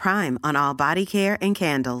 33% with Prime on all body care and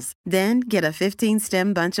candles. Then get a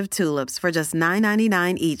 15-stem bunch of tulips for just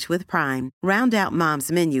 $9.99 each with Prime. Round out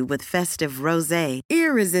Mom's menu with festive rosé,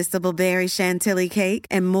 irresistible berry chantilly cake,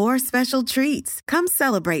 and more special treats. Come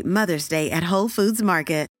celebrate Mother's Day at Whole Foods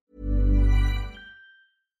Market.